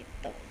ini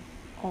gitu.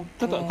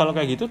 Itu kalau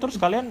kayak gitu terus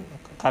kalian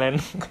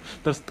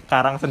terus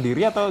karang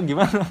sendiri atau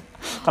gimana?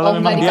 Kalau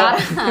memang dia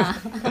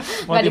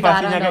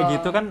motivasinya kayak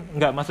gitu kan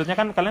maksudnya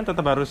kan kalian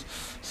tetap harus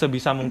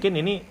sebisa mungkin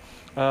ini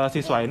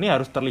siswa ini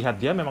harus terlihat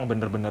dia memang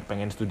benar-benar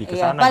pengen studi ke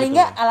sana paling gitu.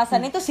 nggak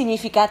alasannya itu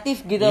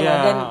signifikatif gitu loh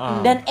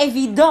dan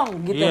evident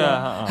gitu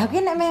loh.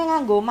 Tapi nek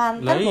nganggo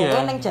mantel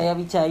kok neng Jaya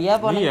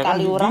Wijaya apa neng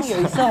Kaliurang ya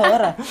iso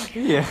ora.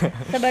 Iya.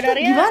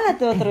 Sebenarnya Gimana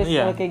tuh terus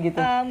kayak gitu?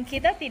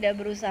 Kita tidak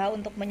berusaha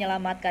untuk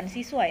menyelamatkan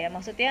siswa ya.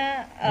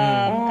 Maksudnya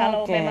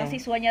kalau memang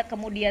siswanya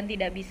kemudian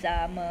tidak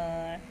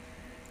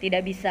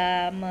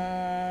bisa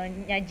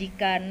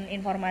menyajikan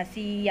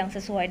informasi yang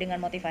sesuai dengan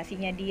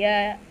motivasinya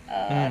dia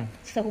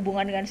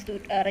sehubungan dengan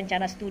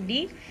rencana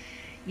studi,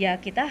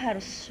 ya kita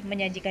harus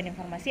menyajikan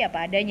informasi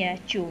apa adanya.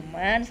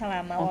 Cuman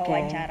selama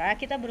wawancara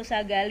kita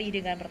berusaha gali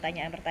dengan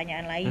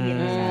pertanyaan-pertanyaan lain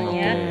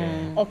misalnya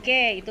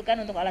itu kan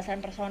untuk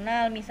alasan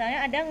personal,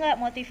 misalnya ada nggak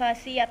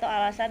motivasi atau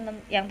alasan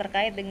yang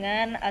terkait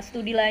dengan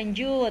studi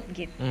lanjut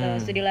gitu.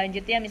 Studi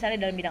lanjutnya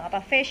misalnya dalam bidang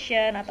apa,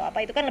 fashion atau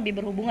apa, itu kan lebih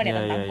berhubungan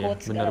tentang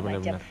code segala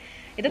macam.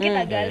 Itu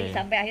kita gali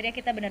sampai akhirnya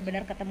kita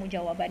benar-benar ketemu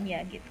jawabannya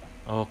gitu.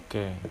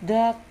 Oke.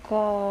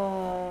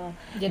 D'accord.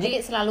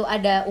 Jadi selalu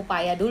ada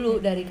upaya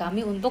dulu dari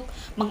kami untuk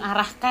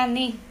mengarahkan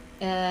nih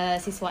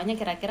siswanya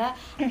kira-kira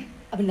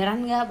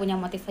beneran nggak punya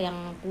motif yang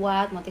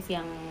kuat, motif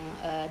yang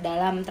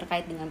dalam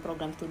terkait dengan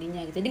program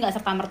studinya gitu. Jadi nggak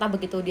serta-merta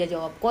begitu dia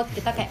jawab quote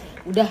kita kayak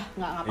udah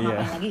nggak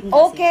ngapa-ngapain lagi.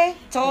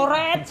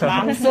 Coret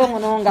langsung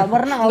nggak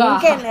pernah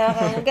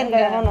mungkin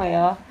kayak ngono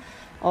ya.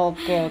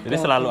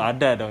 Jadi selalu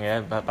ada dong ya,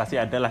 pasti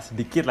ada lah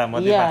sedikit lah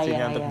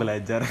motivasinya untuk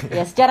belajar.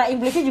 Ya secara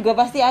implisnya juga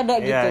pasti ada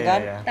gitu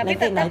kan. Tapi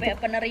tetap ya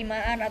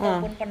penerimaan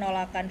ataupun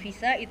penolakan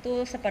visa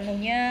itu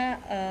sepenuhnya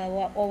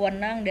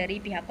wewenang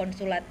dari pihak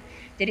konsulat.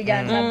 Jadi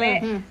jangan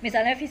sampai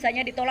misalnya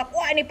visanya ditolak,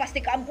 wah ini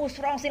pasti kampus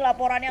wrong sih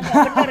laporannya nggak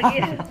benar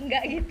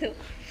gitu,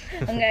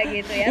 enggak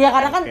gitu ya. Iya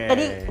karena kan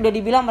tadi udah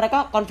dibilang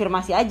mereka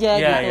konfirmasi aja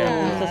gitu,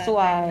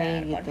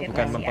 sesuai gitu.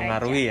 Bukan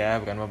mempengaruhi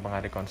bukan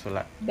mempengaruhi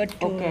konsulat.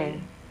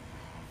 Betul.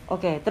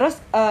 Oke, terus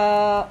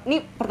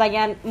ini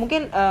pertanyaan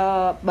mungkin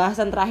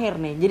bahasan terakhir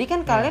nih. Jadi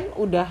kan kalian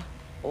udah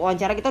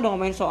wawancara, kita udah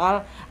ngomongin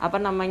soal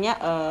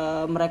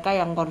mereka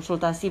yang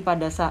konsultasi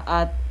pada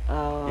saat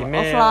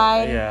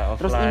offline,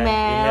 terus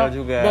email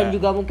juga. Dan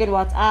juga mungkin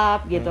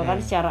WhatsApp gitu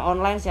kan, secara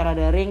online, secara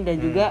daring dan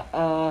juga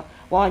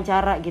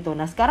wawancara gitu.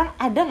 Nah sekarang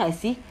ada nggak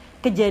sih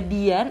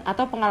kejadian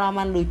atau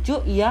pengalaman lucu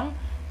yang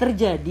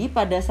terjadi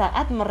pada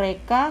saat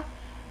mereka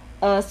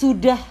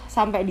sudah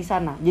sampai di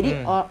sana.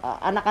 Jadi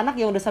anak-anak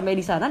yang udah sampai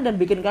di sana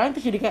dan bikin kalian tuh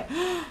jadi kayak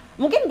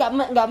mungkin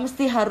nggak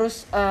mesti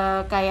harus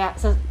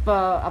kayak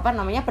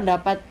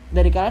pendapat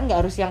dari kalian nggak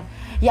harus yang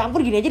ya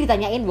ampun gini aja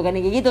ditanyain, bukan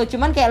kayak gitu.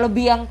 Cuman kayak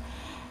lebih yang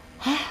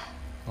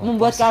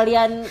membuat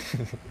kalian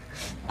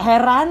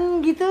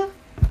heran gitu.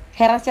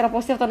 Heran secara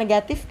positif atau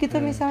negatif gitu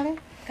misalnya.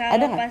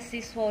 Kalau pas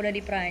siswa udah di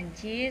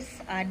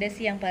Perancis, ada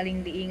sih yang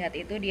paling diingat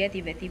itu dia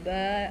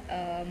tiba-tiba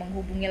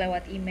menghubungi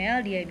lewat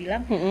email, dia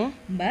bilang,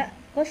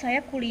 Mbak, kok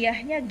saya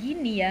kuliahnya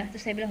gini ya?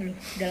 Terus saya bilang, loh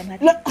dalam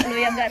hati, lo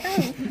yang nggak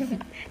tahu.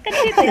 Kan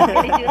itu yang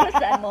dari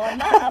jurusan, mohon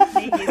maaf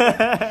nih gitu.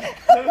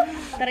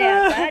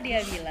 Ternyata dia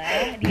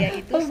bilang, dia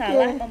itu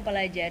salah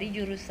mempelajari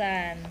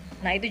jurusan.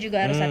 Nah itu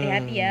juga harus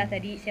hati-hati ya,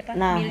 tadi siapa?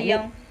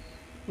 Miliang.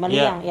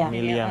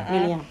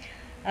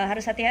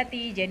 harus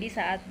hati-hati. Jadi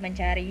saat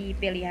mencari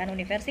pilihan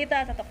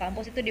universitas atau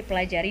kampus itu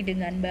dipelajari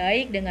dengan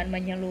baik, dengan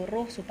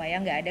menyeluruh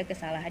supaya nggak ada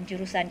kesalahan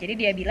jurusan. Jadi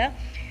dia bilang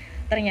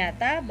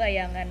ternyata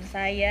bayangan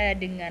saya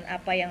dengan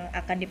apa yang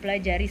akan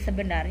dipelajari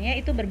sebenarnya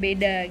itu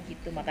berbeda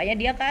gitu. Makanya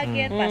dia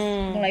kaget pas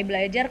mulai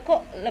belajar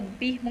kok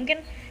lebih mungkin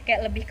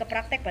kayak lebih ke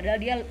praktek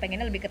padahal dia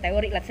pengennya lebih ke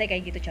teori, let's say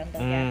kayak gitu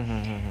contohnya.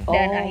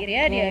 Dan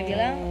akhirnya dia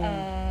bilang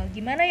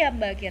gimana ya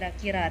Mbak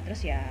kira-kira,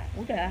 terus ya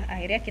udah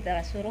akhirnya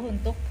kita suruh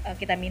untuk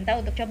kita minta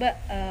untuk coba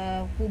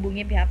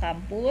hubungi pihak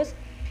kampus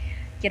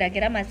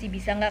kira-kira masih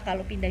bisa nggak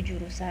kalau pindah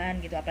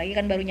jurusan gitu, apalagi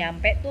kan baru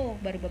nyampe tuh,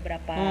 baru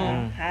beberapa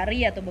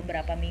hari atau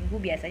beberapa minggu,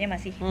 biasanya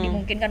masih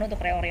dimungkinkan untuk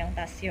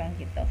reorientasi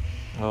gitu.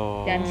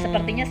 Dan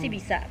sepertinya sih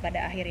bisa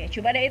pada akhirnya.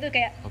 Coba deh itu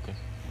kayak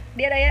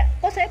dia nanya,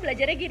 kok saya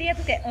belajarnya gini ya,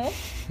 tuh kayak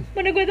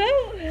mana gue tahu,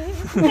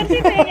 pasti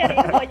saya nyari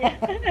infonya.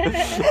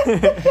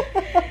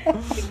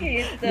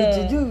 Gitu.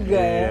 Lucu juga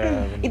ya.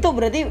 Itu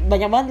berarti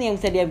banyak banget nih yang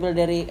bisa diambil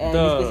dari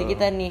diskusi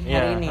kita nih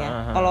hari ini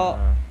ya.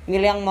 Kalau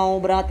milih yang mau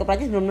berangkat ke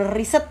Prancis benar-benar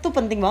riset tuh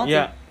penting banget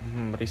sih.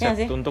 Riset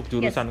ya, untuk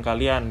jurusan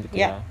kalian gitu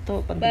ya.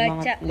 Tuh penting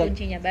baca, banget.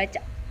 kuncinya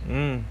baca.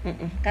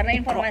 Karena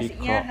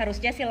informasinya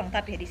harusnya sih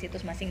lengkap ya di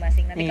situs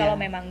masing-masing. Nanti kalau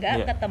memang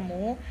nggak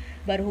ketemu,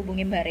 baru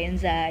hubungi Mbak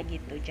Renza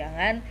gitu.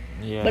 Jangan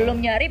belum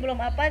nyari, belum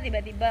apa,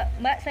 tiba-tiba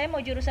Mbak saya mau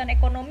jurusan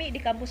ekonomi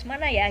di kampus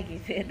mana ya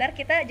gitu. Ntar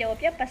kita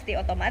jawabnya pasti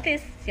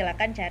otomatis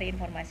silakan cari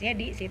informasinya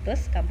di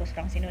situs Kampus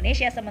France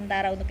Indonesia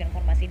sementara untuk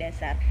informasi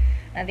dasar.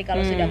 Nanti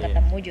kalau sudah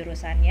ketemu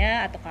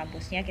jurusannya atau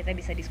kampusnya, kita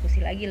bisa diskusi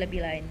lagi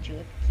lebih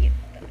lanjut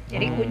gitu.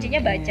 Jadi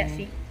kuncinya baca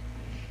sih.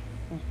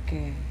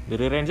 Oke.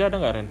 Dari Renza ada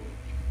nggak, Ren?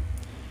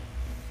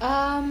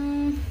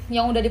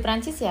 Yang udah di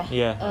Prancis ya?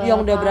 Iya.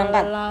 Yang udah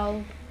berangkat.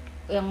 Kalau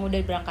yang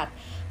udah berangkat.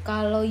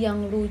 Kalau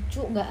yang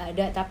lucu nggak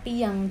ada,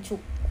 tapi yang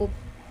cukup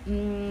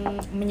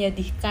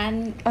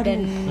menyedihkan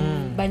dan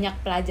banyak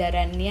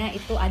pelajarannya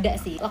itu ada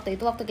sih.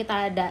 Waktu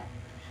kita ada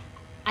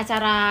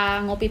acara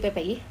ngopi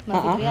PPI,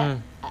 Mbak Fitria,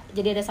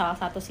 jadi ada salah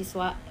satu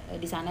siswa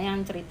di sana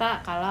yang cerita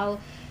kalau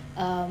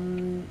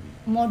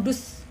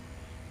modus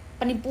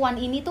penipuan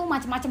ini tuh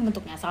macam-macam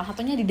bentuknya. Salah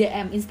satunya di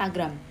DM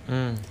Instagram.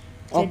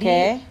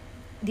 Jadi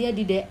dia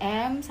di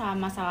DM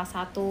sama salah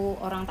satu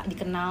orang tak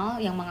dikenal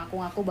yang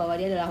mengaku-ngaku bahwa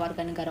dia adalah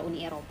warga negara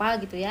Uni Eropa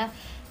gitu ya.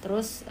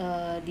 Terus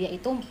dia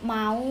itu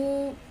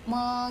mau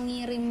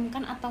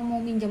mengirimkan atau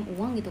mau minjam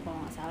uang gitu kalau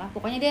nggak salah.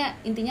 Pokoknya dia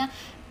intinya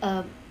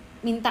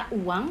minta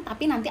uang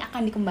tapi nanti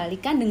akan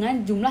dikembalikan dengan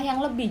jumlah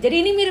yang lebih.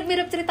 Jadi ini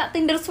mirip-mirip cerita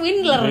Tinder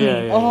swindler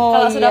nih.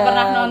 Kalau sudah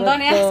pernah nonton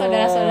ya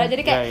saudara-saudara.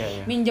 Jadi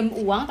kayak minjem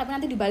uang tapi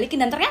nanti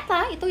dibalikin, dan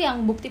ternyata itu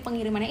yang bukti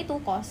pengirimannya itu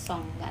kosong,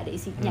 nggak ada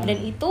isinya.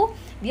 Dan itu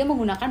dia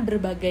menggunakan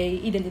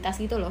berbagai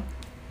identitas gitu loh.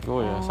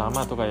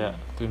 Sama tuh kayak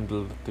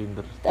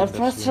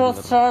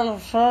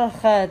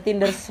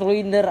Tinder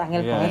swindler,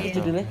 angel banget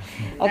itu judulnya.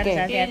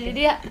 Jadi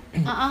dia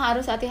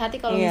harus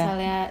hati-hati kalau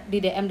misalnya di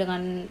DM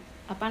dengan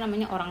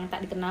orang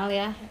tak dikenal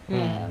ya.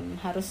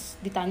 Harus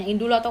ditanyain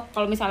dulu, atau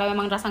kalau misalnya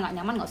memang rasa nggak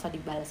nyaman nggak usah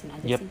dibalesin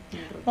aja sih.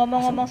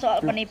 Ngomong-ngomong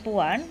soal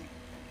penipuan,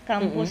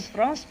 Kampus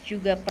France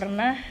juga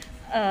pernah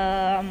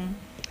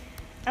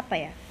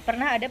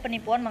pernah ada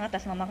penipuan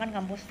mengatasnamakan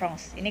Kampus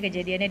France. Ini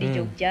kejadiannya di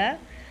Jogja.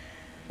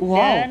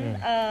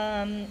 Dan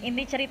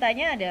ini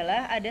ceritanya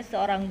adalah ada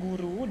seorang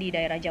guru di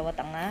daerah Jawa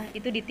Tengah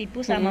itu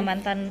ditipu sama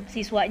mantan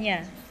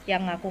siswanya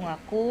yang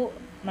ngaku-ngaku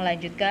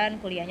melanjutkan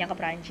kuliahnya ke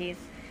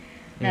Prancis.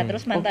 Nah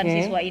terus mantan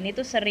siswa ini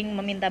tuh sering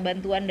meminta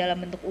bantuan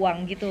dalam bentuk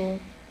uang gitu,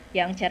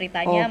 yang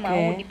ceritanya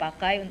mau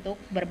dipakai untuk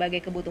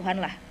berbagai kebutuhan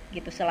lah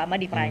gitu selama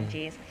di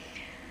Prancis.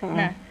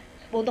 Nah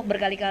untuk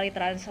berkali-kali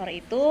transfer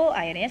itu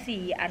akhirnya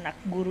si anak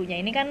gurunya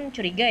ini kan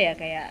curiga ya,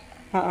 kayak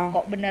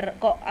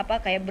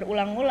kayak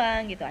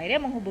berulang-ulang gitu.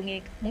 Akhirnya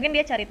menghubungi, mungkin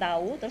dia cari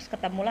tahu, terus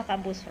ketemulah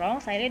Kampus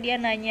France. Akhirnya dia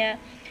nanya,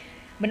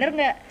 bener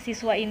nggak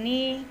siswa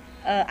ini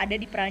ada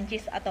di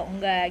Prancis atau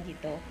enggak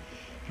gitu.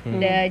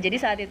 Jadi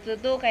saat itu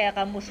tuh kayak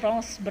Kampus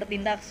France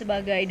bertindak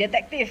sebagai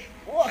detektif.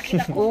 Wah,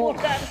 kita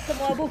kumpulkan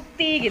semua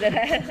bukti gitu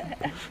kan.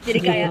 Jadi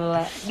kayak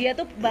dia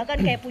tuh bahkan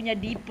kayak punya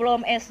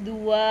diplom S2,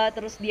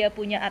 terus dia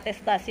punya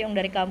atestasi yang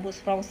dari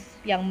Kampus France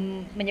yang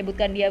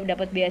menyebutkan dia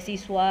dapat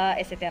beasiswa,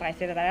 etc.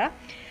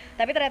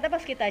 Tapi ternyata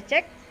pas kita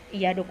cek,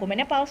 iya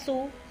dokumennya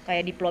palsu.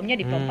 Kayak diplom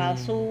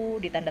palsu,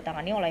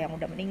 ditandatangani oleh yang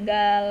udah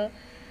meninggal.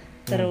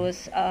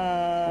 Terus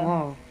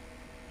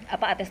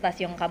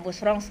atestasi yang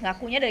Kampus France,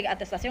 ngakunya dari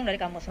atestasi yang dari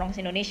Kampus France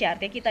Indonesia,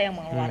 artinya kita yang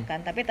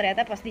mengeluarkan. Tapi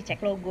ternyata pas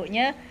dicek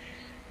logonya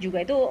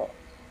juga itu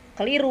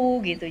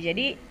keliru gitu.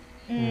 Jadi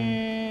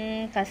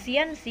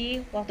kasihan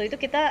sih. Waktu itu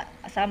kita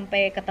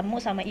sampai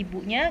ketemu sama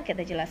ibunya,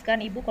 kita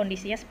jelaskan, ibu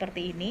kondisinya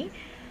seperti ini,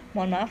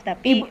 mohon maaf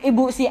tapi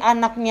ibu si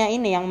anaknya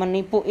ini yang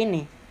menipu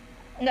ini.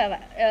 Enggak,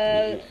 Pak.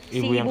 Si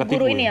ibu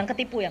guru ini yang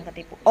ketipu.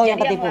 Oh, jadi yang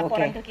ketipu, yang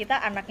laporan ke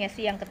kita anaknya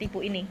si yang ketipu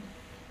ini.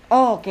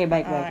 Oh, oke,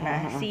 baik.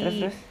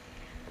 Terus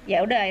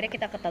ya udah akhirnya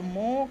kita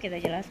ketemu, kita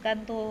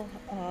jelaskan tuh,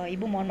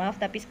 ibu mohon maaf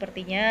tapi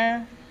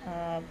sepertinya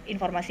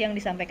informasi yang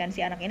disampaikan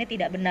si anak ini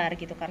tidak benar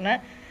gitu, karena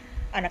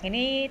anak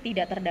ini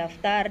tidak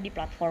terdaftar di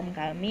platform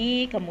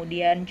kami,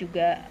 kemudian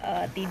juga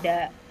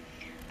tidak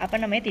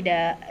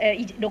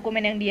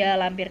dokumen yang dia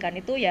lampirkan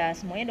itu ya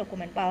semuanya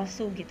dokumen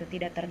palsu gitu,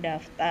 tidak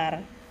terdaftar.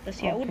 Terus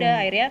ya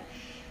udah akhirnya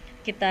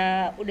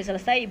kita udah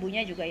selesai,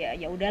 ibunya juga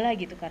ya udahlah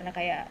gitu, karena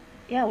kayak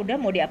ya udah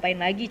mau diapain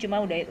lagi,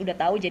 cuma udah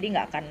tahu jadi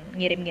nggak akan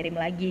ngirim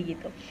lagi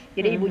gitu.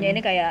 Jadi ibunya ini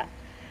kayak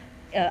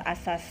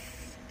asas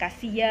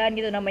kasihan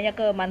gitu namanya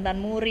ke mantan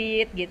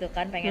murid gitu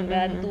kan, pengen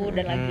bantu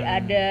dan lagi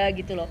ada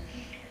gitu loh.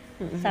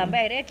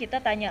 Sampai akhirnya kita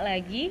tanya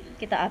lagi,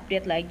 kita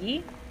update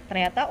lagi,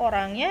 ternyata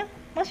orangnya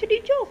masih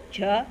di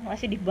Jogja,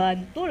 masih di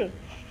Bantul.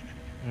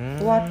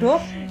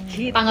 Waduh,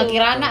 Gitu. Tangga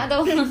Kirana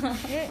tuh.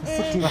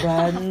 di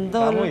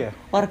Bantul. Kamu ya?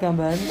 Warga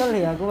Bantul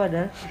ya aku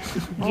padahal.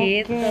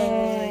 Gitu.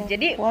 Oke.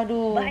 Jadi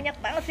Waduh. banyak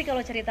banget sih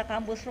kalau cerita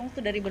kampus Rong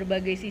tuh dari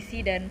berbagai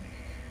sisi dan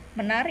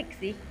menarik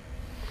sih.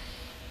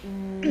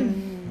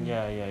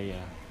 Ya.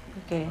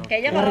 Oke.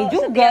 Kayaknya Ngeri kalau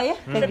juga ya,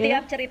 kayak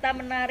setiap cerita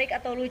menarik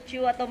atau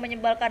lucu atau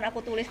menyebalkan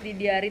aku tulis di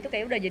diary itu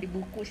kayak udah jadi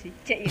buku sih.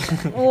 Cek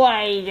itu.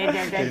 Wah,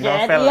 Jadi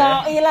novel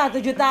ya ya? iyalah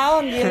 7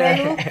 tahun gila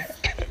lu.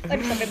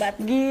 Aduh sampai batu.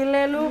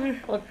 Gila lu.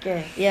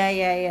 Oke. Ya.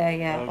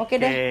 Oke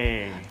deh.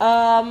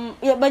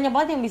 Oke. Ya banyak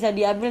banget yang bisa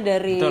diambil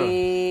dari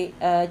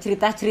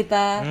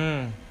cerita-cerita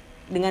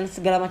dengan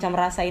segala macam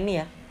rasa ini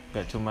ya.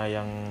 Gak cuma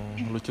yang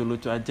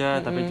lucu-lucu aja,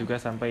 tapi juga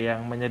sampai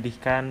yang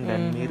menyedihkan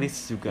dan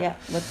miris juga. Ya,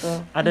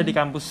 betul. Ada di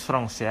kampus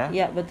France ya.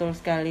 Ya, betul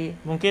sekali.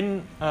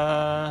 Mungkin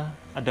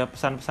ada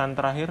pesan-pesan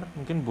terakhir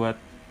mungkin buat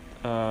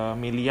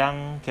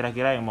Miliang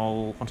kira-kira yang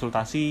mau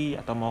konsultasi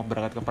atau mau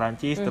berangkat ke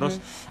Perancis, terus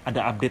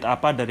ada update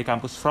apa dari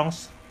kampus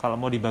France? Kalau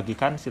mau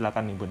dibagikan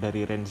silakan nih buat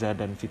dari Renza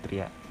dan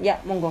Fitria. Ya,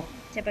 monggo.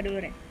 Siapa dulu,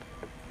 Ren?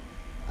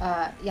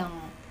 Yang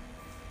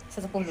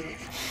sesepuh dulu.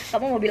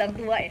 Kamu mau bilang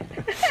tua ya?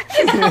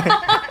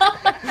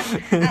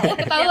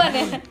 Ketahuan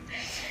ya.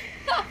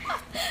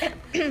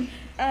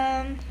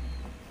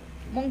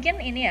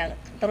 Mungkin ini ya,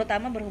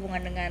 terutama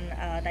berhubungan dengan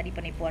tadi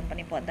penipuan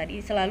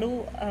tadi,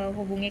 selalu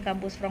hubungi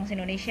kampus France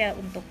Indonesia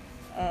untuk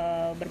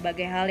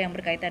berbagai hal yang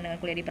berkaitan dengan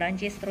kuliah di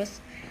Perancis. Terus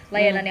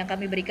layanan yang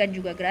kami berikan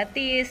juga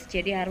gratis,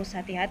 jadi harus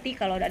hati-hati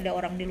kalau ada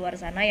orang di luar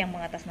sana yang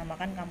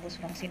mengatasnamakan kampus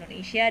France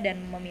Indonesia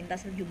dan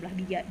meminta sejumlah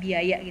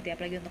biaya gitu ya,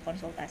 apalagi untuk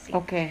konsultasi.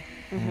 Oke.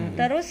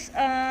 Terus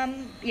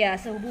ya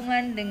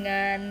sehubungan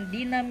dengan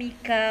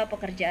dinamika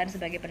pekerjaan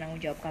sebagai penanggung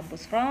jawab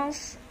kampus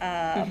France,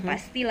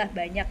 pastilah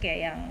banyak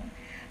ya yang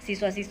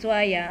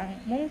siswa-siswa yang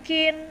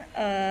mungkin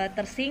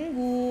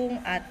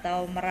tersinggung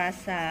atau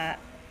merasa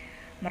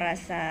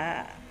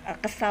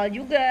kesal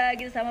juga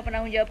gitu sama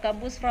penanggung jawab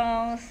kampus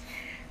France.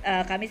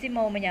 Kami sih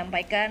mau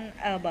menyampaikan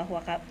bahwa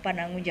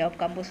penanggung jawab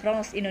kampus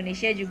France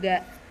Indonesia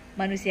juga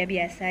manusia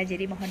biasa,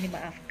 jadi mohon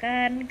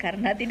dimaafkan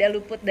karena tidak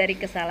luput dari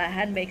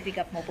kesalahan baik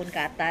sikap maupun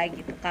kata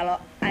gitu.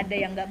 Kalau ada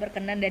yang nggak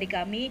berkenan dari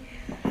kami,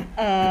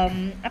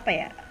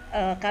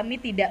 kami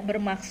tidak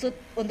bermaksud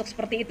untuk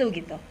seperti itu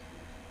gitu.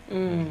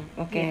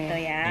 Oke. Gitu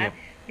ya.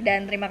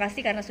 Dan terima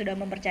kasih karena sudah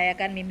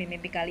mempercayakan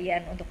mimpi-mimpi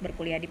kalian untuk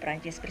berkuliah di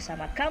Prancis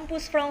bersama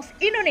Kampus France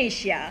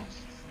Indonesia.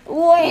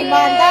 Woi,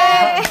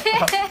 mantap.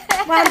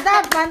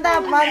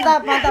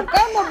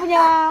 Kayak mau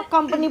punya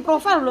company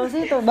profile belum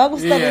sih itu?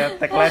 Bagus tadi. Iya,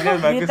 tagline-nya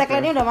bagus. Di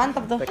tagline-nya udah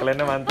mantap tuh.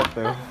 Tagline-nya mantap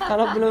tuh.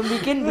 Kalau belum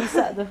bikin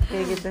bisa tuh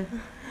kayak gitu.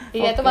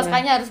 Iya, itu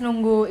makanya harus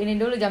nunggu ini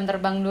dulu, jam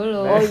terbang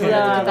dulu. Oh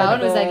iya, 7 tahun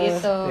betul. bisa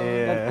gitu.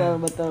 Iya.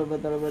 Betul.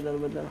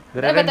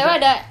 Tapi BTW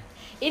ada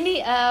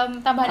ini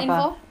tambahan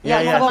info. Iya,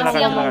 Informasi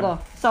silakan, yang silakan.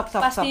 Sok.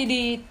 pasti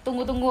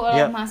ditunggu-tunggu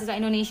oleh mahasiswa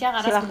Indonesia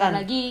karena sebentar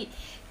lagi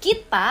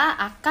kita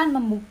akan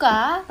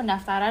membuka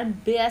pendaftaran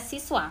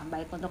beasiswa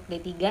baik untuk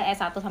D3,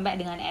 S1 sampai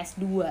dengan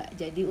S2.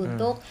 Jadi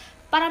untuk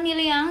para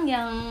Miliang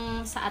yang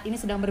saat ini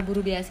sedang berburu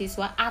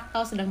beasiswa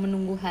atau sedang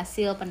menunggu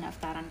hasil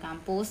pendaftaran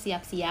kampus,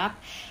 siap-siap.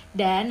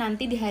 Dan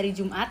nanti di hari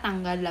Jumat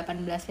tanggal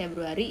 18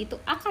 Februari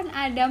itu akan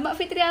ada Mbak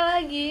Fitria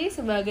lagi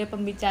sebagai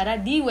pembicara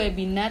di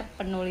webinar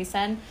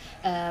penulisan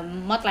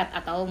Motlet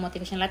atau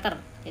Motivation Letter.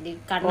 Jadi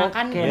karena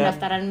kan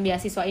pendaftaran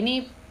beasiswa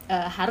ini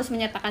harus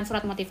menyertakan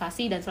surat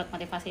motivasi, dan surat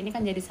motivasi ini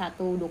kan jadi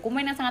satu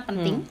dokumen yang sangat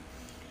penting.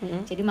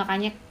 Jadi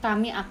makanya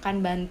kami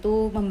akan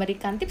bantu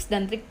memberikan tips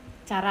dan trik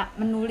cara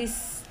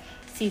menulis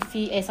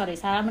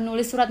cara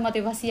menulis surat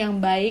motivasi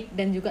yang baik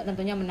dan juga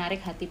tentunya menarik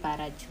hati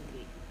para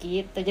juri.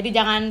 Gitu. Jadi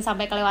jangan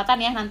sampai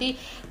kelewatan ya, nanti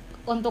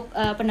untuk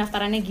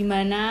pendaftarannya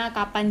gimana,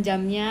 kapan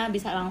jamnya,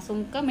 bisa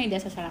langsung ke media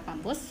sosial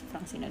kampus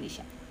France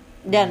Indonesia.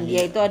 Dan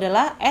yaitu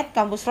adalah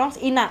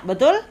 @kampusfranceina,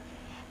 betul?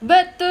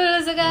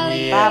 Betul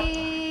sekali.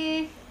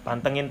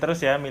 Pantengin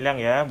terus ya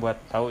Miliang ya buat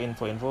tahu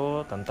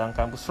info-info tentang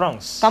kampus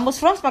France. Kampus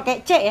France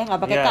pakai C ya,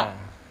 nggak pakai K.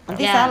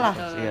 Nanti Ya, salah.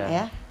 betul.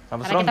 Ya.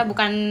 Kampus Karena kita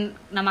bukan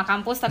nama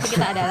kampus, tapi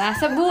kita adalah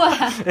sebuah.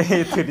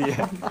 Itu dia.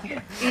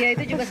 Iya,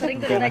 itu juga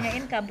sering tuh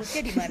ditanyain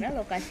kampusnya di mana,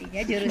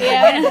 lokasinya,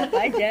 jurusannya apa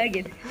aja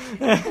gitu.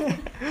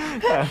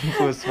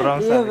 Kampus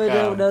France.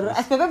 Iya benar.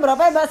 SPP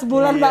berapa ya, Mbak?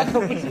 Sebulan, Mbak?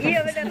 Iya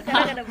benar,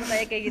 kadang ada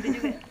pertanyaan kayak gitu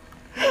juga.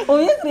 Oh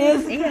iya,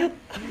 serius? Iya.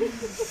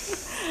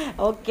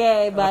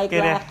 Oke,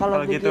 baiklah deh,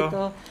 kalau kalau gitu.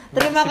 begitu.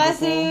 Terima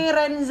kasih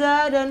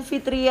Renza dan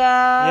Fitria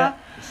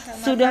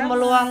sudah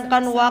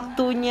meluangkan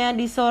waktunya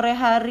di sore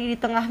hari di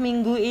tengah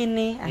minggu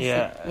ini. Asik.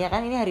 Iya. Ya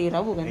kan ini hari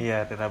Rabu kan?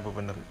 Iya, Rabu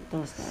bener.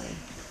 Betul sekali.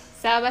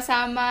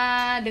 Sama-sama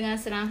dengan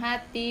senang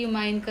hati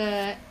main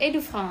ke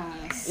Edu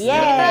France.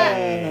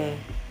 Yeay.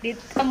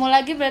 Ketemu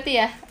lagi berarti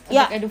ya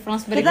Ya, untuk Edu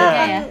France kita berikutnya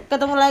akan ya.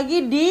 ketemu lagi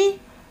di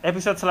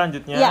Episode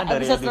selanjutnya Ya,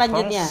 dari episode Edu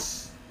selanjutnya. France.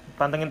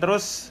 Pantengin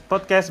terus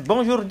podcast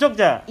Bonjour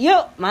Jogja.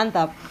 Yuk,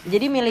 mantap.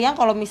 Jadi Miliang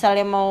kalau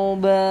misalnya mau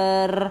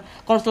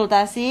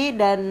berkonsultasi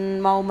dan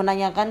mau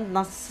menanyakan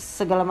tentang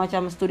segala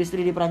macam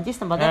studi-studi di Prancis,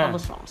 tempatnya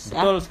Kampus France ya.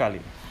 Betul sekali.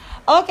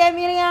 Ok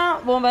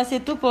Miliang, bon bah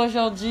c'est tout pour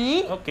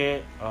aujourd'hui. Ok,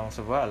 on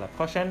se voit à la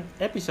prochaine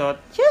épisode.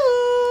 Tchou,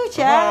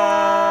 ciao.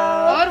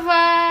 Au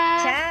revoir.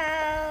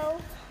 Ciao.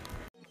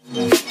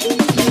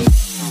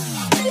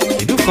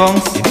 Edu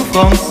France, Edu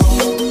France,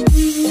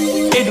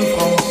 Edu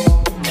France.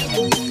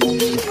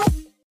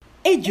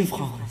 Edu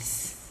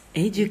France.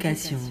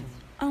 Éducation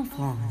en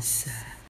France.